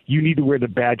fault. You need to wear the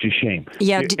badge of shame.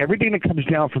 Yeah, everything that comes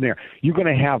down from there, you're going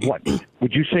to have what?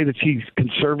 Would you say that she's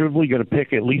conservatively going to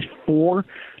pick at least 4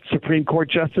 Supreme Court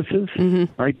justices,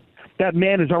 right? That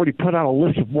man has already put on a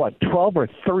list of, 12 or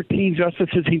 13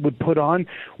 justices he would put on.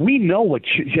 We know what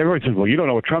everyone says, well, you don't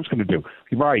know what Trump's going to do.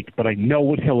 Right, but I know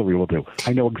what Hillary will do.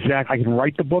 I know exactly. I can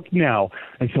write the book now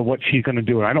and so what she's going to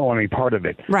do, and I don't want any part of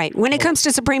it. Right. When it comes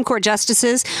to Supreme Court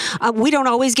justices, we don't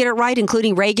always get it right,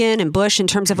 including Reagan and Bush in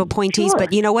terms of appointees. Sure.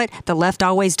 But you know what? The left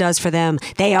always does for them.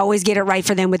 They always get it right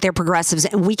for them with their progressives,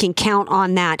 and we can count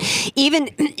on that. Even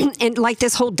and like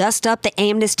this whole dust up, the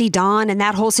amnesty dawn, and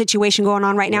that whole situation going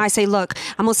on right now, I say, look,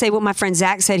 I'm going to say what my friend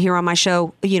Zach said here on my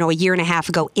show, a year and a half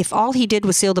ago. If all he did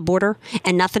was seal the border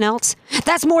and nothing else,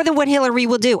 that's more than what Hillary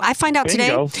will do. I find out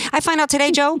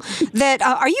today, Joe, that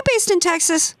are you based in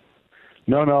Texas?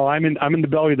 No, I'm in the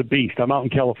belly of the beast. I'm out in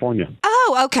California.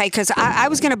 Oh, okay, because I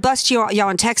was going to bust y'all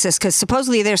in Texas, because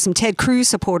supposedly there's some Ted Cruz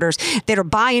supporters that are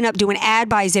buying up, doing ad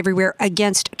buys everywhere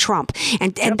against Trump,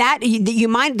 and that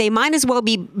they might as well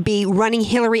be running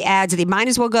Hillary ads. They might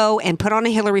as well go and put on a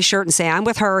Hillary shirt and say I'm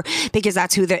with her, because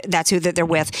that's who they're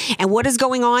with. And what is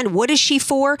going on? What is she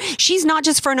for? She's not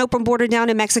just for an open border down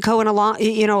in Mexico and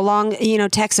along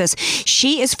Texas.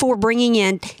 She is for bringing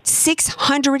in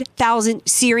 600,000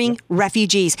 Syrian refugees.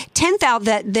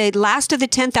 10,000. The last of the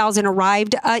 10,000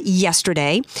 arrived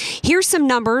yesterday. Here's some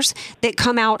numbers that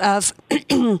come out of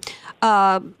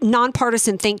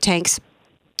nonpartisan think tanks.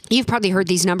 You've probably heard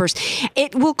these numbers.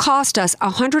 It will cost us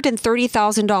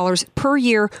 $130,000 per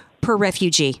year per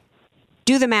refugee.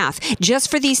 Do the math. Just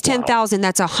for these 10,000,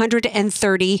 that's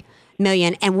 $130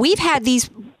 million. And we've had these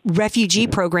refugee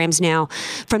programs now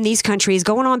from these countries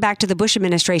going on back to the Bush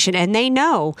administration, and they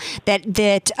know that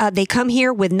they come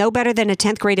here with no better than a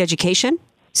 10th grade education.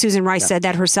 Susan Rice said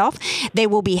that herself. They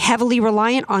will be heavily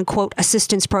reliant on, quote,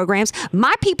 assistance programs.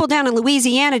 My people down in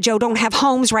Louisiana, Joe, don't have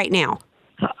homes right now.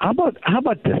 How about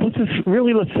this?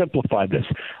 Let's simplify this.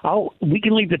 We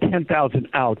can leave the 10,000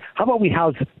 out. How about we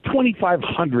house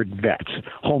 2,500 vets,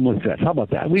 homeless vets? How about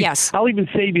that? Yes. I'll even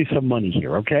save you some money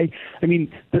here, okay? I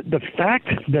mean, the fact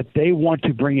that they want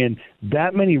to bring in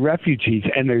that many refugees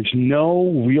and there's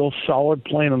no real solid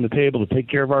plan on the table to take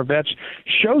care of our vets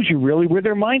shows you really where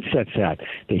their mindset's at.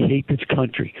 They hate this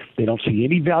country. They don't see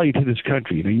any value to this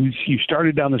country. You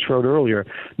started down this road earlier.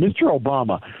 Mr.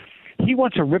 Obama, he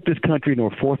wants to rip this country into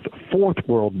a fourth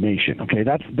world nation. Okay,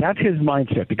 that's his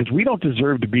mindset, because we don't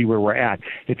deserve to be where we're at.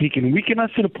 If he can weaken us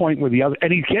to the point where the other,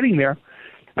 and he's getting there.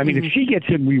 I mean, if she gets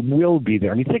in, we will be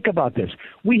there. I mean, think about this.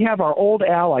 We have our old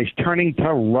allies turning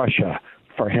to Russia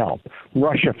for help,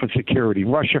 Russia for security,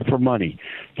 Russia for money.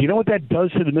 Do you know what that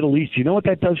does to the Middle East? Do you know what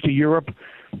that does to Europe?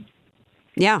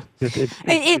 Yeah. But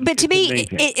to me,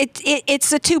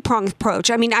 it's a two-pronged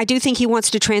approach. I mean, I do think he wants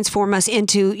to transform us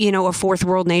into, a fourth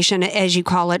world nation, as you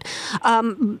call it.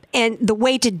 And the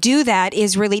way to do that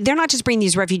is really, they're not just bringing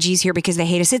these refugees here because they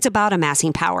hate us. It's about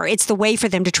amassing power. It's the way for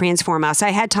them to transform us. I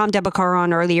had Tom Debakar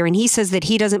on earlier, and he says that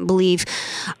he doesn't believe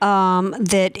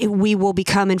that we will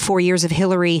become, in 4 years of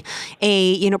Hillary,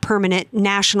 a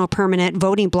national permanent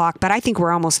voting bloc. But I think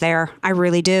we're almost there. I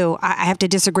really do. I have to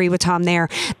disagree with Tom there.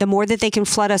 The more that they can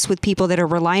flood us with people that are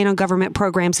relying on government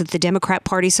programs that the Democrat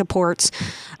Party supports,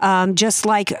 just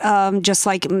like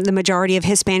the majority of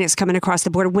Hispanics coming across the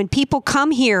border. When people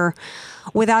come here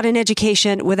without an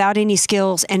education, without any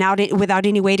skills, and without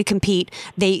any way to compete,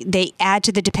 they add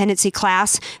to the dependency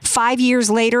class. 5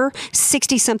 years later,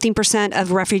 60-something%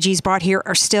 of refugees brought here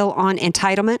are still on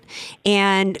entitlement,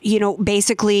 and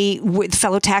basically,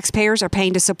 fellow taxpayers are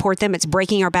paying to support them. It's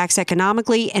breaking our backs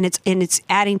economically, and it's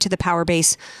adding to the power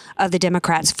base of the Democrats.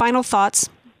 Final thoughts.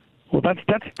 Well, that's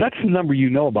the number you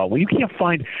know about. When you can't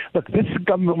find, look, this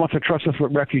government wants to trust us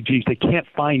with refugees. They can't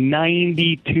find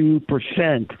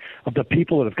 92% of the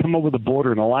people that have come over the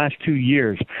border in the last 2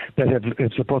 years that have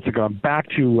supposed to go back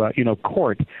to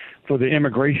court for the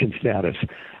immigration status.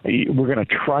 We're going to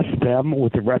trust them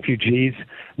with the refugees.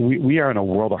 We are in a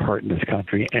world of hurt in this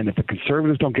country, and if the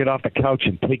conservatives don't get off the couch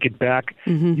and take it back,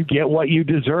 you get what you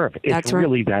deserve. It's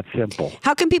really that simple.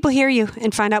 How can people hear you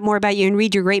and find out more about you and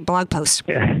read your great blog posts?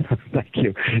 Thank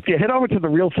you. If you head over to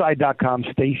therealside.com,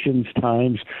 stations,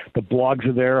 times, the blogs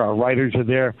are there, our writers are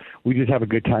there. We just have a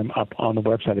good time up on the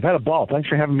website. I've had a ball. Thanks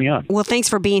for having me on. Well, thanks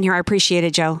for being here. I appreciate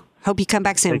it, Joe. Hope you come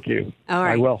back soon. Thank you. All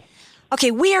right. I will.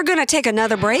 Okay, we are going to take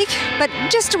another break, but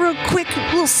just a real quick,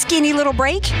 little skinny little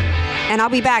break, and I'll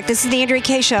be back. This is the Andrea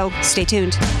Kaye Show. Stay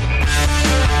tuned.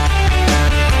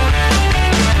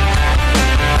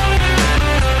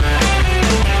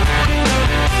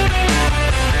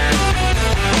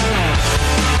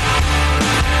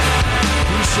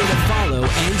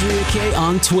 Andrea Kaye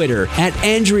on Twitter at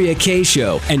Andrea Kaye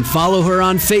Show, and follow her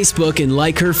on Facebook and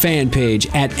like her fan page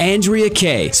at Andrea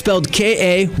Kaye, spelled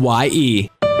Kaye.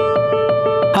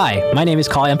 Hi, my name is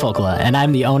Colin Pocola, and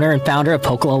I'm the owner and founder of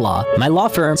Pocola Law. My law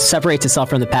firm separates itself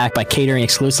from the pack by catering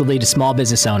exclusively to small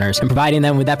business owners and providing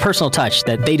them with that personal touch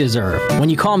that they deserve. When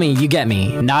you call me, you get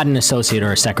me, not an associate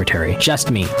or a secretary,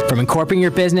 just me. From incorporating your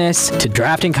business to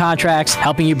drafting contracts,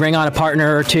 helping you bring on a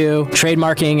partner or two,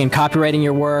 trademarking and copywriting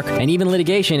your work, and even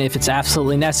litigation if it's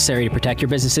absolutely necessary to protect your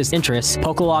business's interests,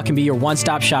 Pocola Law can be your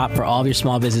one-stop shop for all of your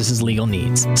small business's legal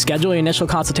needs. Schedule your initial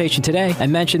consultation today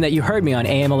and mention that you heard me on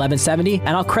AM 1170,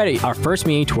 and I'll credit our first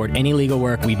meeting toward any legal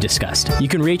work we've discussed. You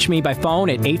can reach me by phone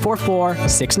at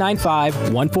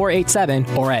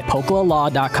 844-695-1487 or at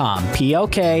pocolalaw.com,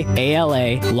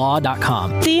 P-O-K-A-L-A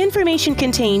law.com. The information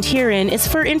contained herein is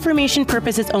for information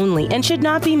purposes only and should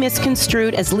not be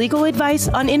misconstrued as legal advice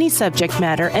on any subject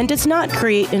matter and does not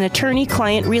create an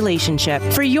attorney-client relationship.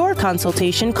 For your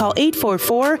consultation, call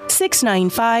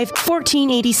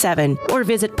 844-695-1487 or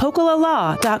visit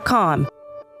pocolalaw.com.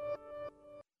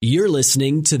 You're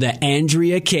listening to The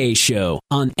Andrea Kaye Show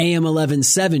on AM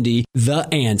 1170, The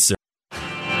Answer.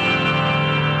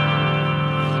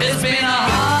 It's been a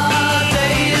hard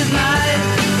day's night,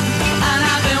 and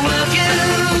I've been working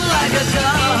like a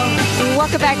dog.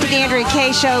 Welcome back to The Andrea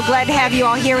Kaye Show. Glad to have you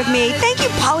all here with me. Thank you,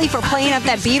 Polly, for playing up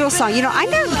that Beatles song. I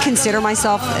never consider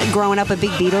myself, growing up, a big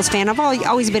Beatles fan. I've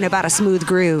always been about a smooth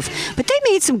groove, but they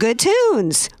made some good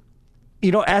tunes.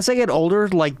 As I get older,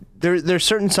 like there's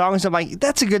certain songs I'm like,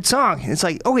 that's a good song. It's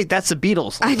like, oh wait, that's the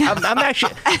Beatles. I know.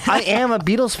 I am a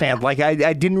Beatles fan. Like I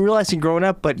didn't realize it growing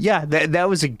up, but yeah, that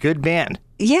was a good band.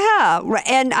 Yeah,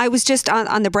 and I was just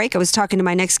on the break. I was talking to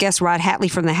my next guest, Rod Hatley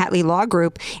from the Hatley Law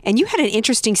Group, and you had an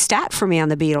interesting stat for me on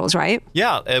the Beatles, right?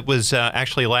 Yeah, it was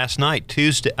actually last night.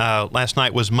 Last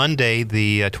night was Monday,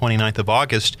 the 29th of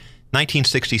August,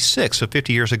 1966. So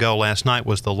 50 years ago, last night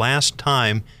was the last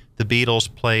time the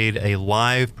Beatles played a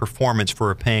live performance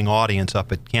for a paying audience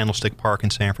up at Candlestick Park in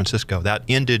San Francisco. That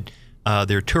ended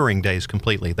their touring days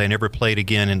completely. They never played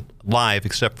again live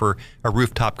except for a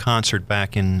rooftop concert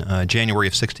back in January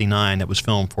of '69 that was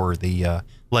filmed for the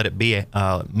Let It Be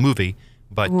movie.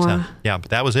 But but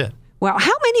that was it. Well,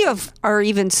 how many are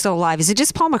even still alive? Is it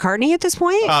just Paul McCartney at this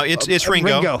point? It's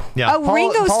Ringo. Ringo. Yeah. Oh,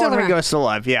 Ringo's Paul still and around. Ringo's still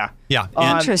alive, yeah. Yeah.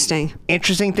 Interesting.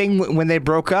 Interesting thing, when they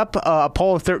broke up,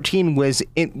 Apollo 13 was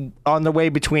on the way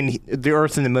between the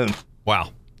Earth and the Moon.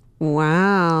 Wow.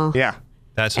 Wow. Yeah.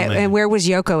 That's amazing. And where was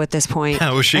Yoko at this point?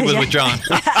 Well, she was with John.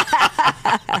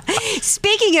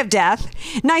 Speaking of death,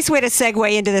 nice way to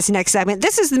segue into this next segment.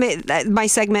 This is my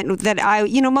segment that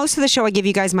most of the show I give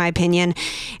you guys my opinion,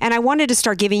 and I wanted to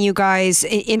start giving you guys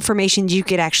information you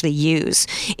could actually use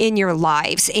in your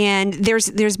lives. And there's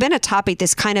been a topic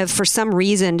that's kind of, for some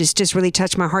reason, just really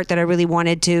touched my heart that I really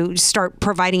wanted to start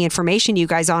providing information to you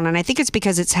guys on. And I think it's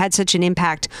because it's had such an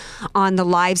impact on the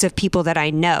lives of people that I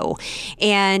know.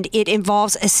 And it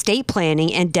involves estate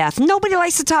planning and death. Nobody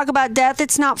likes to talk about death.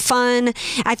 It's not fun.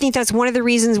 I think that's one of the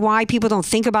reasons why people don't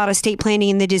think about estate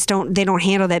planning, and they don't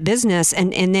handle that business.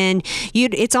 And then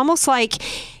it's almost like,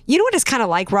 you know what it's kind of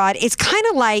like, Rod? It's kind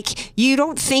of like you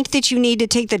don't think that you need to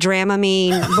take the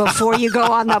Dramamine before you go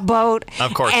on the boat.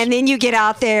 Of course. And then you get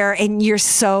out there and you're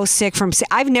so sick from...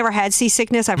 I've never had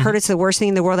seasickness. I've heard it's the worst thing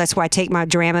in the world. That's why I take my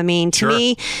Dramamine. To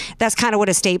me, that's kind of what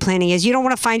estate planning is. You don't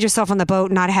want to find yourself on the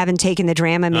boat not having taken the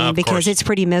Dramamine because it's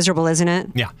pretty miserable, isn't it?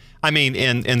 Yeah. I mean,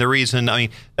 and the reason, a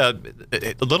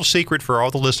little secret for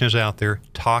all the listeners out there,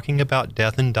 talking about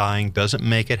death and dying doesn't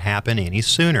make it happen any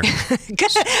sooner.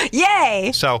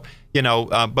 Yay! So,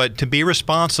 but to be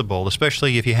responsible,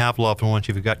 especially if you have loved ones,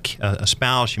 if you've got a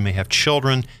spouse, you may have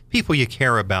children, people you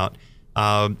care about,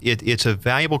 it's a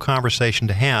valuable conversation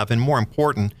to have, and more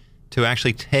important, to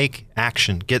actually take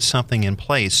action, get something in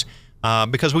place,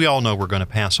 because we all know we're going to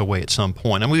pass away at some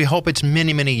point, and we hope it's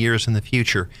many, many years in the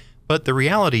future. But the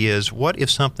reality is, what if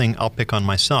something, I'll pick on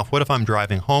myself, what if I'm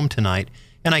driving home tonight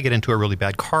and I get into a really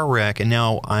bad car wreck and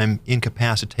now I'm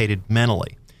incapacitated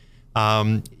mentally?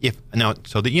 So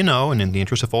that you know, and in the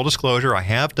interest of full disclosure, I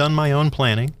have done my own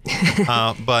planning,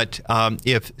 but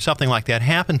if something like that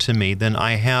happened to me, then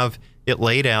I have it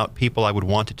laid out, people I would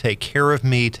want to take care of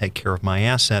me, take care of my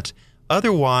assets.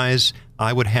 Otherwise,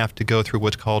 I would have to go through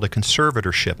what's called a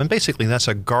conservatorship, and basically that's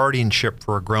a guardianship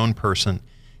for a grown person.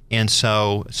 And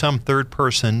so some third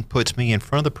person puts me in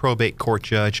front of the probate court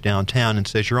judge downtown and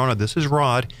says, Your Honor, this is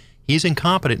Rod. He's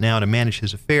incompetent now to manage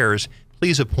his affairs.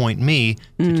 Please appoint me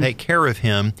to take care of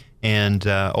him. And,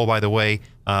 by the way,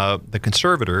 the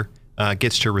conservator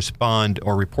gets to respond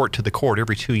or report to the court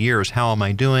every 2 years. How am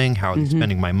I doing? How am I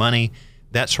spending my money?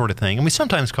 That sort of thing. And we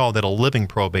sometimes call that a living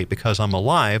probate because I'm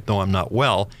alive, though I'm not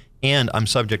well, and I'm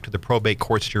subject to the probate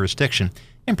court's jurisdiction.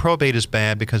 And probate is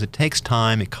bad because it takes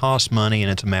time, it costs money,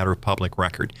 and it's a matter of public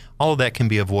record. All of that can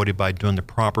be avoided by doing the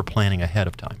proper planning ahead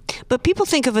of time. But people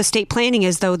think of estate planning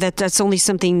as though that's only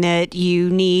something that you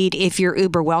need if you're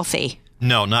uber wealthy.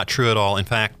 No, not true at all. In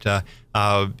fact,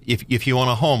 if you own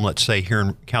a home, let's say here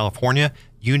in California,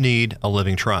 you need a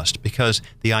living trust because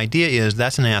the idea is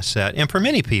that's an asset. And for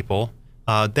many people,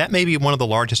 that may be one of the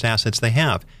largest assets they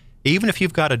have. Even if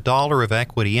you've got $1 of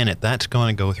equity in it, that's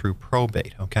going to go through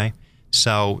probate, okay?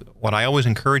 So what I always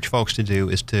encourage folks to do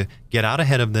is to get out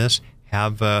ahead of this,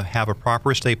 have a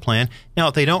proper estate plan. Now,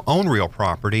 if they don't own real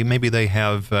property, maybe they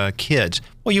have kids.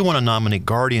 Well, you want to nominate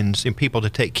guardians and people to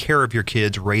take care of your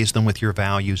kids, raise them with your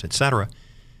values, etc.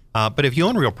 But if you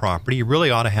own real property, you really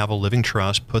ought to have a living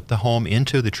trust, put the home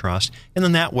into the trust, and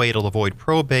then that way it'll avoid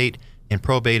probate. And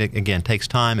probate, again, takes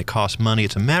time, it costs money,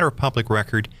 it's a matter of public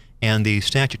record, and the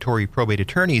statutory probate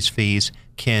attorney's fees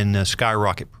can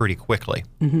skyrocket pretty quickly.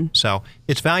 So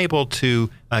it's valuable to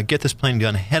get this planning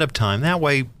done ahead of time. That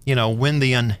way, when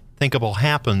the unthinkable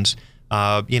happens,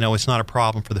 it's not a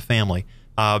problem for the family.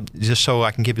 Just so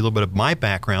I can give you a little bit of my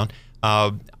background,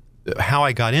 how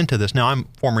I got into this. Now, I'm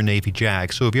former Navy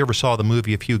JAG, so if you ever saw the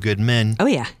movie A Few Good Men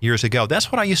years ago,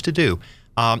 that's what I used to do.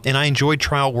 And I enjoyed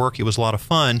trial work. It was a lot of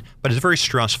fun, but it's very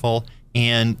stressful.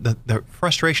 And the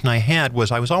frustration I had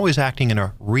was I was always acting in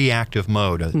a reactive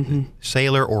mode. A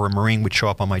sailor or a Marine would show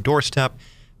up on my doorstep.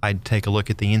 I'd take a look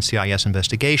at the NCIS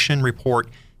investigation report,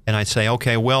 and I'd say,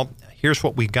 okay, well, here's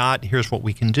what we got. Here's what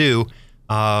we can do.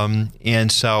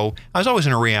 And so I was always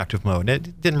in a reactive mode. I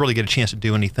didn't really get a chance to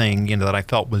do anything, that I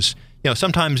felt was,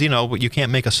 sometimes, you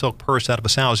can't make a silk purse out of a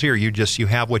sow's ear. You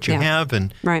have what you have,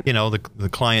 and, Right. the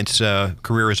client's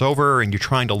career is over, and you're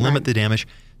trying to limit the damage.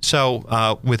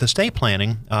 So with estate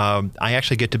planning, I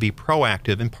actually get to be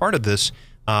proactive. And part of this,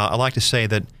 I like to say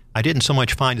that I didn't so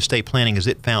much find estate planning as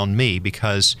it found me,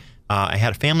 because I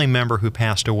had a family member who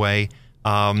passed away,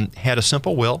 had a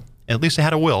simple will. At least I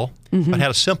had a will, but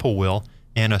had a simple will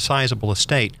and a sizable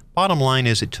estate. Bottom line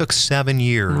is it took 7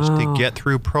 years to get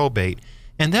through probate.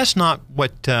 And that's not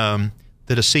what the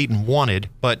decedent wanted,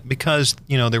 but because,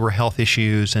 there were health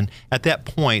issues, and at that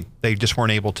point, they just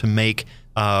weren't able to make,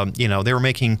 they were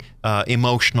making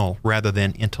emotional rather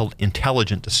than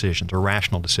intelligent decisions or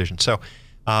rational decisions. So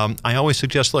I always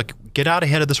suggest, look, get out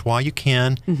ahead of this while you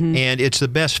can, and it's the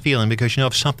best feeling because,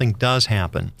 if something does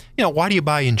happen, why do you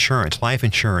buy insurance, life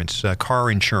insurance, car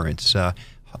insurance,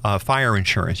 fire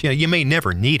insurance? You may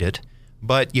never need it,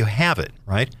 but you have it,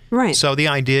 right? Right. So the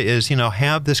idea is,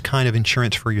 have this kind of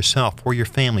insurance for yourself, for your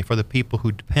family, for the people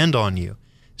who depend on you,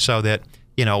 so that,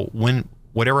 when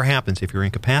whatever happens, if you're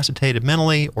incapacitated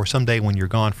mentally or someday when you're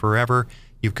gone forever,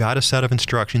 you've got a set of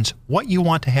instructions, what you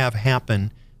want to have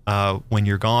happen when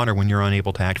you're gone or when you're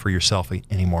unable to act for yourself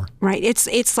anymore. Right.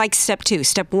 It's like step 2.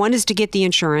 Step 1 is to get the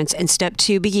insurance, and step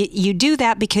 2, you do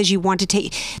that because you want to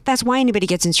take. That's why anybody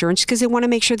gets insurance, because they want to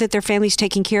make sure that their family's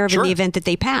taken care of in the event that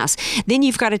they pass. Then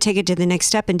you've got to take it to the next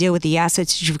step and deal with the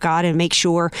assets that you've got and make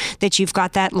sure that you've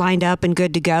got that lined up and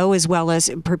good to go, as well as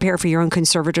prepare for your own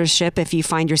conservatorship if you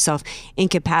find yourself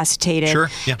incapacitated. Sure.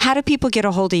 Yeah. How do people get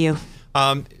a hold of you?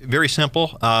 Very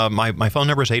simple. My phone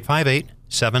number is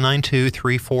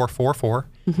 858-792-3444,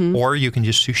 or you can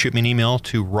just shoot me an email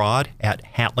to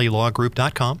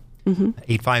rod@hatleylawgroup.com,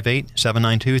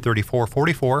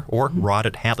 858-792-3444, or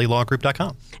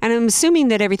rod@hatleylawgroup.com. And I'm assuming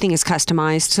that everything is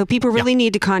customized, so people really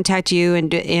need to contact you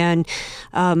and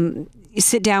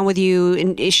sit down with you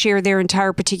and share their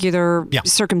entire particular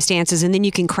circumstances, and then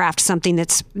you can craft something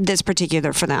that's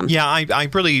particular for them. Yeah, I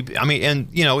mean, and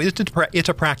it's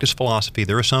a practice philosophy.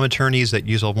 There are some attorneys that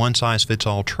use a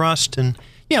one-size-fits-all trust, and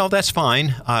that's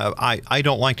fine. I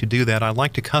don't like to do that. I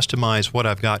like to customize what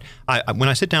I've got. When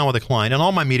I sit down with a client, and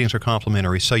all my meetings are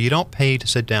complimentary, so you don't pay to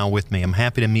sit down with me. I'm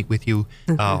happy to meet with you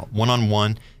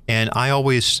one-on-one, and I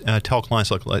always tell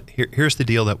clients, look, here's the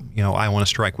deal that I want to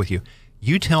strike with you.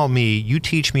 You tell me, you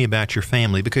teach me about your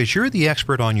family, because you're the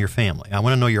expert on your family. I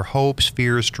want to know your hopes,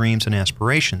 fears, dreams, and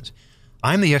aspirations.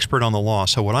 I'm the expert on the law,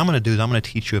 so what I'm going to do is I'm going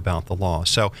to teach you about the law.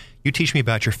 So you teach me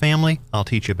about your family, I'll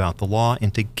teach you about the law,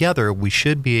 and together we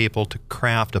should be able to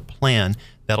craft a plan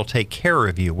that'll take care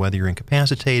of you, whether you're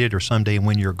incapacitated or someday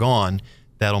when you're gone,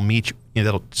 that'll meet you,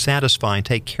 that'll satisfy and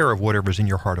take care of whatever's in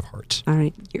your heart of hearts. All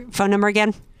right. Your phone number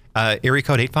again? Area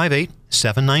code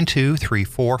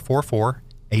 858-792-3444.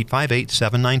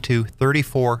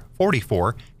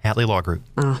 858-792-3444, Hatley Law Group.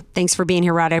 Thanks for being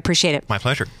here, Rod. I appreciate it. My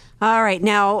pleasure. All right.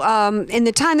 Now, in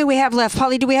the time that we have left,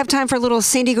 Paulie, do we have time for a little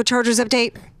San Diego Chargers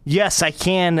update? Yes, I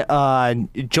can.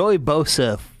 Joey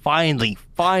Bosa finally,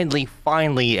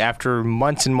 after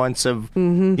months and months of,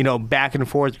 back and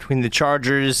forth between the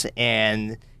Chargers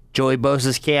and Joey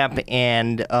Bosa's camp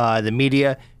and the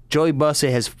media, Joey Bosa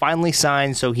has finally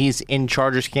signed, so he's in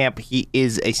Chargers camp. He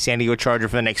is a San Diego Charger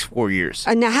for the next 4 years.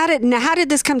 Now, how did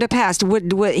this come to pass?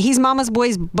 He's Mama's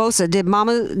boy's Bosa. Did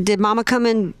Mama come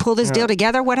and pull this deal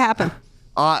together? What happened?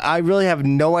 I really have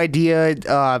no idea.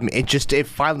 It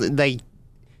finally,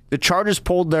 the Chargers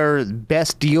pulled their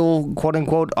best deal, quote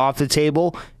unquote, off the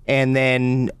table, and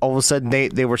then all of a sudden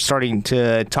they were starting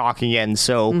to talk again.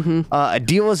 So a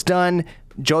deal is done.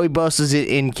 Joey Bosa's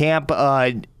in camp.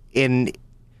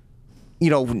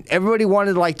 Everybody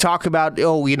wanted to talk about,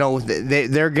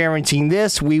 they're guaranteeing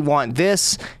this, we want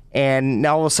this, and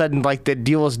now all of a sudden, the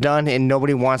deal is done, and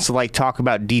nobody wants to talk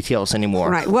about details anymore.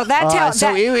 Right. Well,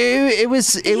 it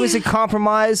was a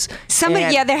compromise. There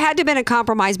had to have been a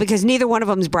compromise because neither one of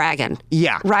them's bragging.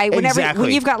 Yeah. Right. Exactly.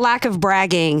 When you've got lack of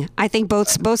bragging, I think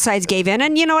both sides gave in,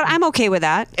 and you know what? I'm okay with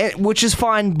that. Which is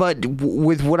fine, but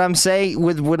with what I'm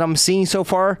seeing so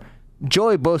far,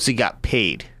 Joey Bosa got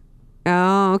paid.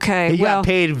 Oh, okay. He got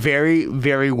paid very,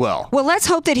 very well. Well, let's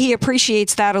hope that he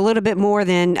appreciates that a little bit more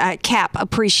than Cap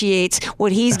appreciates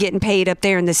what he's getting paid up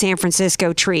there in the San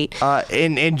Francisco treat.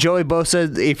 And Joey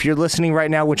Bosa, if you're listening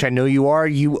right now, which I know you are,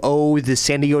 you owe the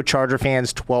San Diego Charger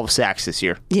fans 12 sacks this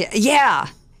year. Yeah.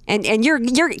 And you're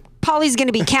Polly's going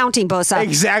to be counting, Bosa.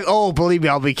 Exactly. Oh, believe me,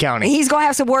 I'll be counting. He's going to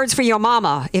have some words for your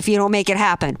mama if you don't make it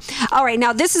happen. All right,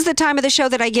 now this is the time of the show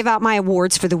that I give out my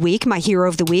awards for the week, my Hero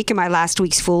of the Week, and my last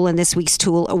week's Fool and this week's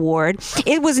Tool award.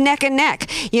 It was neck and neck.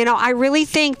 You know, I really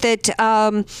think that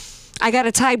I got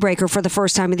a tiebreaker for the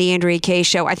first time of the Andrea Kaye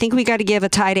Show. I think we got to give a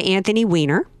tie to Anthony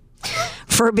Weiner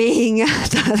for being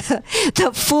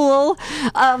the fool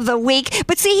of the week.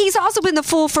 But see, he's also been the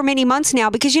fool for many months now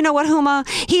because you know what, Huma?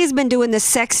 He's been doing the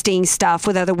sexting stuff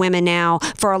with other women now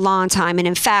for a long time. And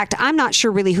in fact, I'm not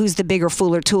sure really who's the bigger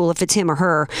fool or tool, if it's him or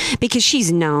her, because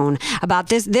she's known about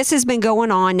this. This has been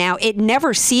going on now. It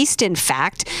never ceased, in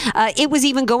fact. It was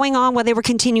even going on while they were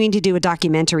continuing to do a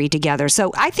documentary together.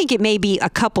 So I think it may be a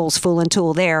couple's fool and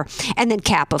tool there. And then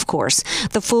Cap, of course.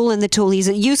 The fool and the tool. He's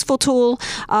a useful tool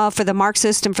for the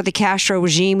Marxist and for the Castro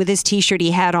regime with his T-shirt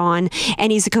he had on.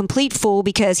 And he's a complete fool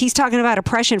because he's talking about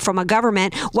oppression from a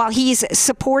government while he's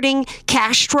supporting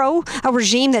Castro, a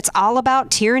regime that's all about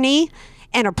tyranny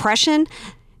and oppression.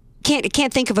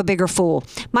 Can't think of a bigger fool.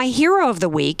 My hero of the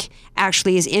week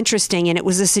actually is interesting, and it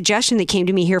was a suggestion that came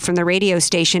to me here from the radio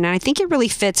station, and I think it really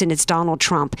fits, and it's Donald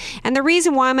Trump. And the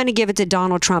reason why I'm going to give it to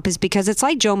Donald Trump is because it's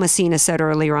like Joe Messina said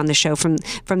earlier on the show from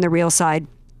the Real Side.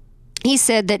 He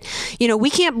said that, you know, we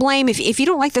can't blame, if you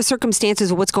don't like the circumstances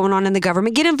of what's going on in the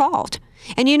government, get involved.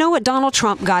 And you know what? Donald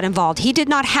Trump got involved. He did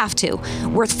not have to.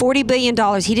 Worth $40 billion.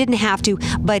 He didn't have to,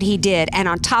 but he did. And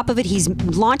on top of it, he's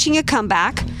launching a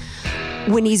comeback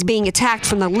when he's being attacked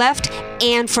from the left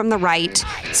and from the right.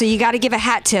 So you got to give a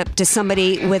hat tip to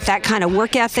somebody with that kind of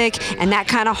work ethic and that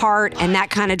kind of heart and that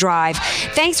kind of drive.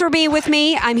 Thanks for being with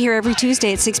me. I'm here every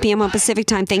Tuesday at 6 p.m. on Pacific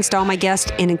time. Thanks to all my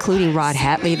guests, and including Rod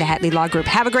Hatley, the Hatley Law Group.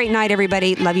 Have a great night,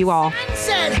 everybody. Love you all.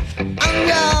 Said on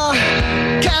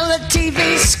your color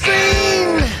TV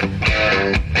screen.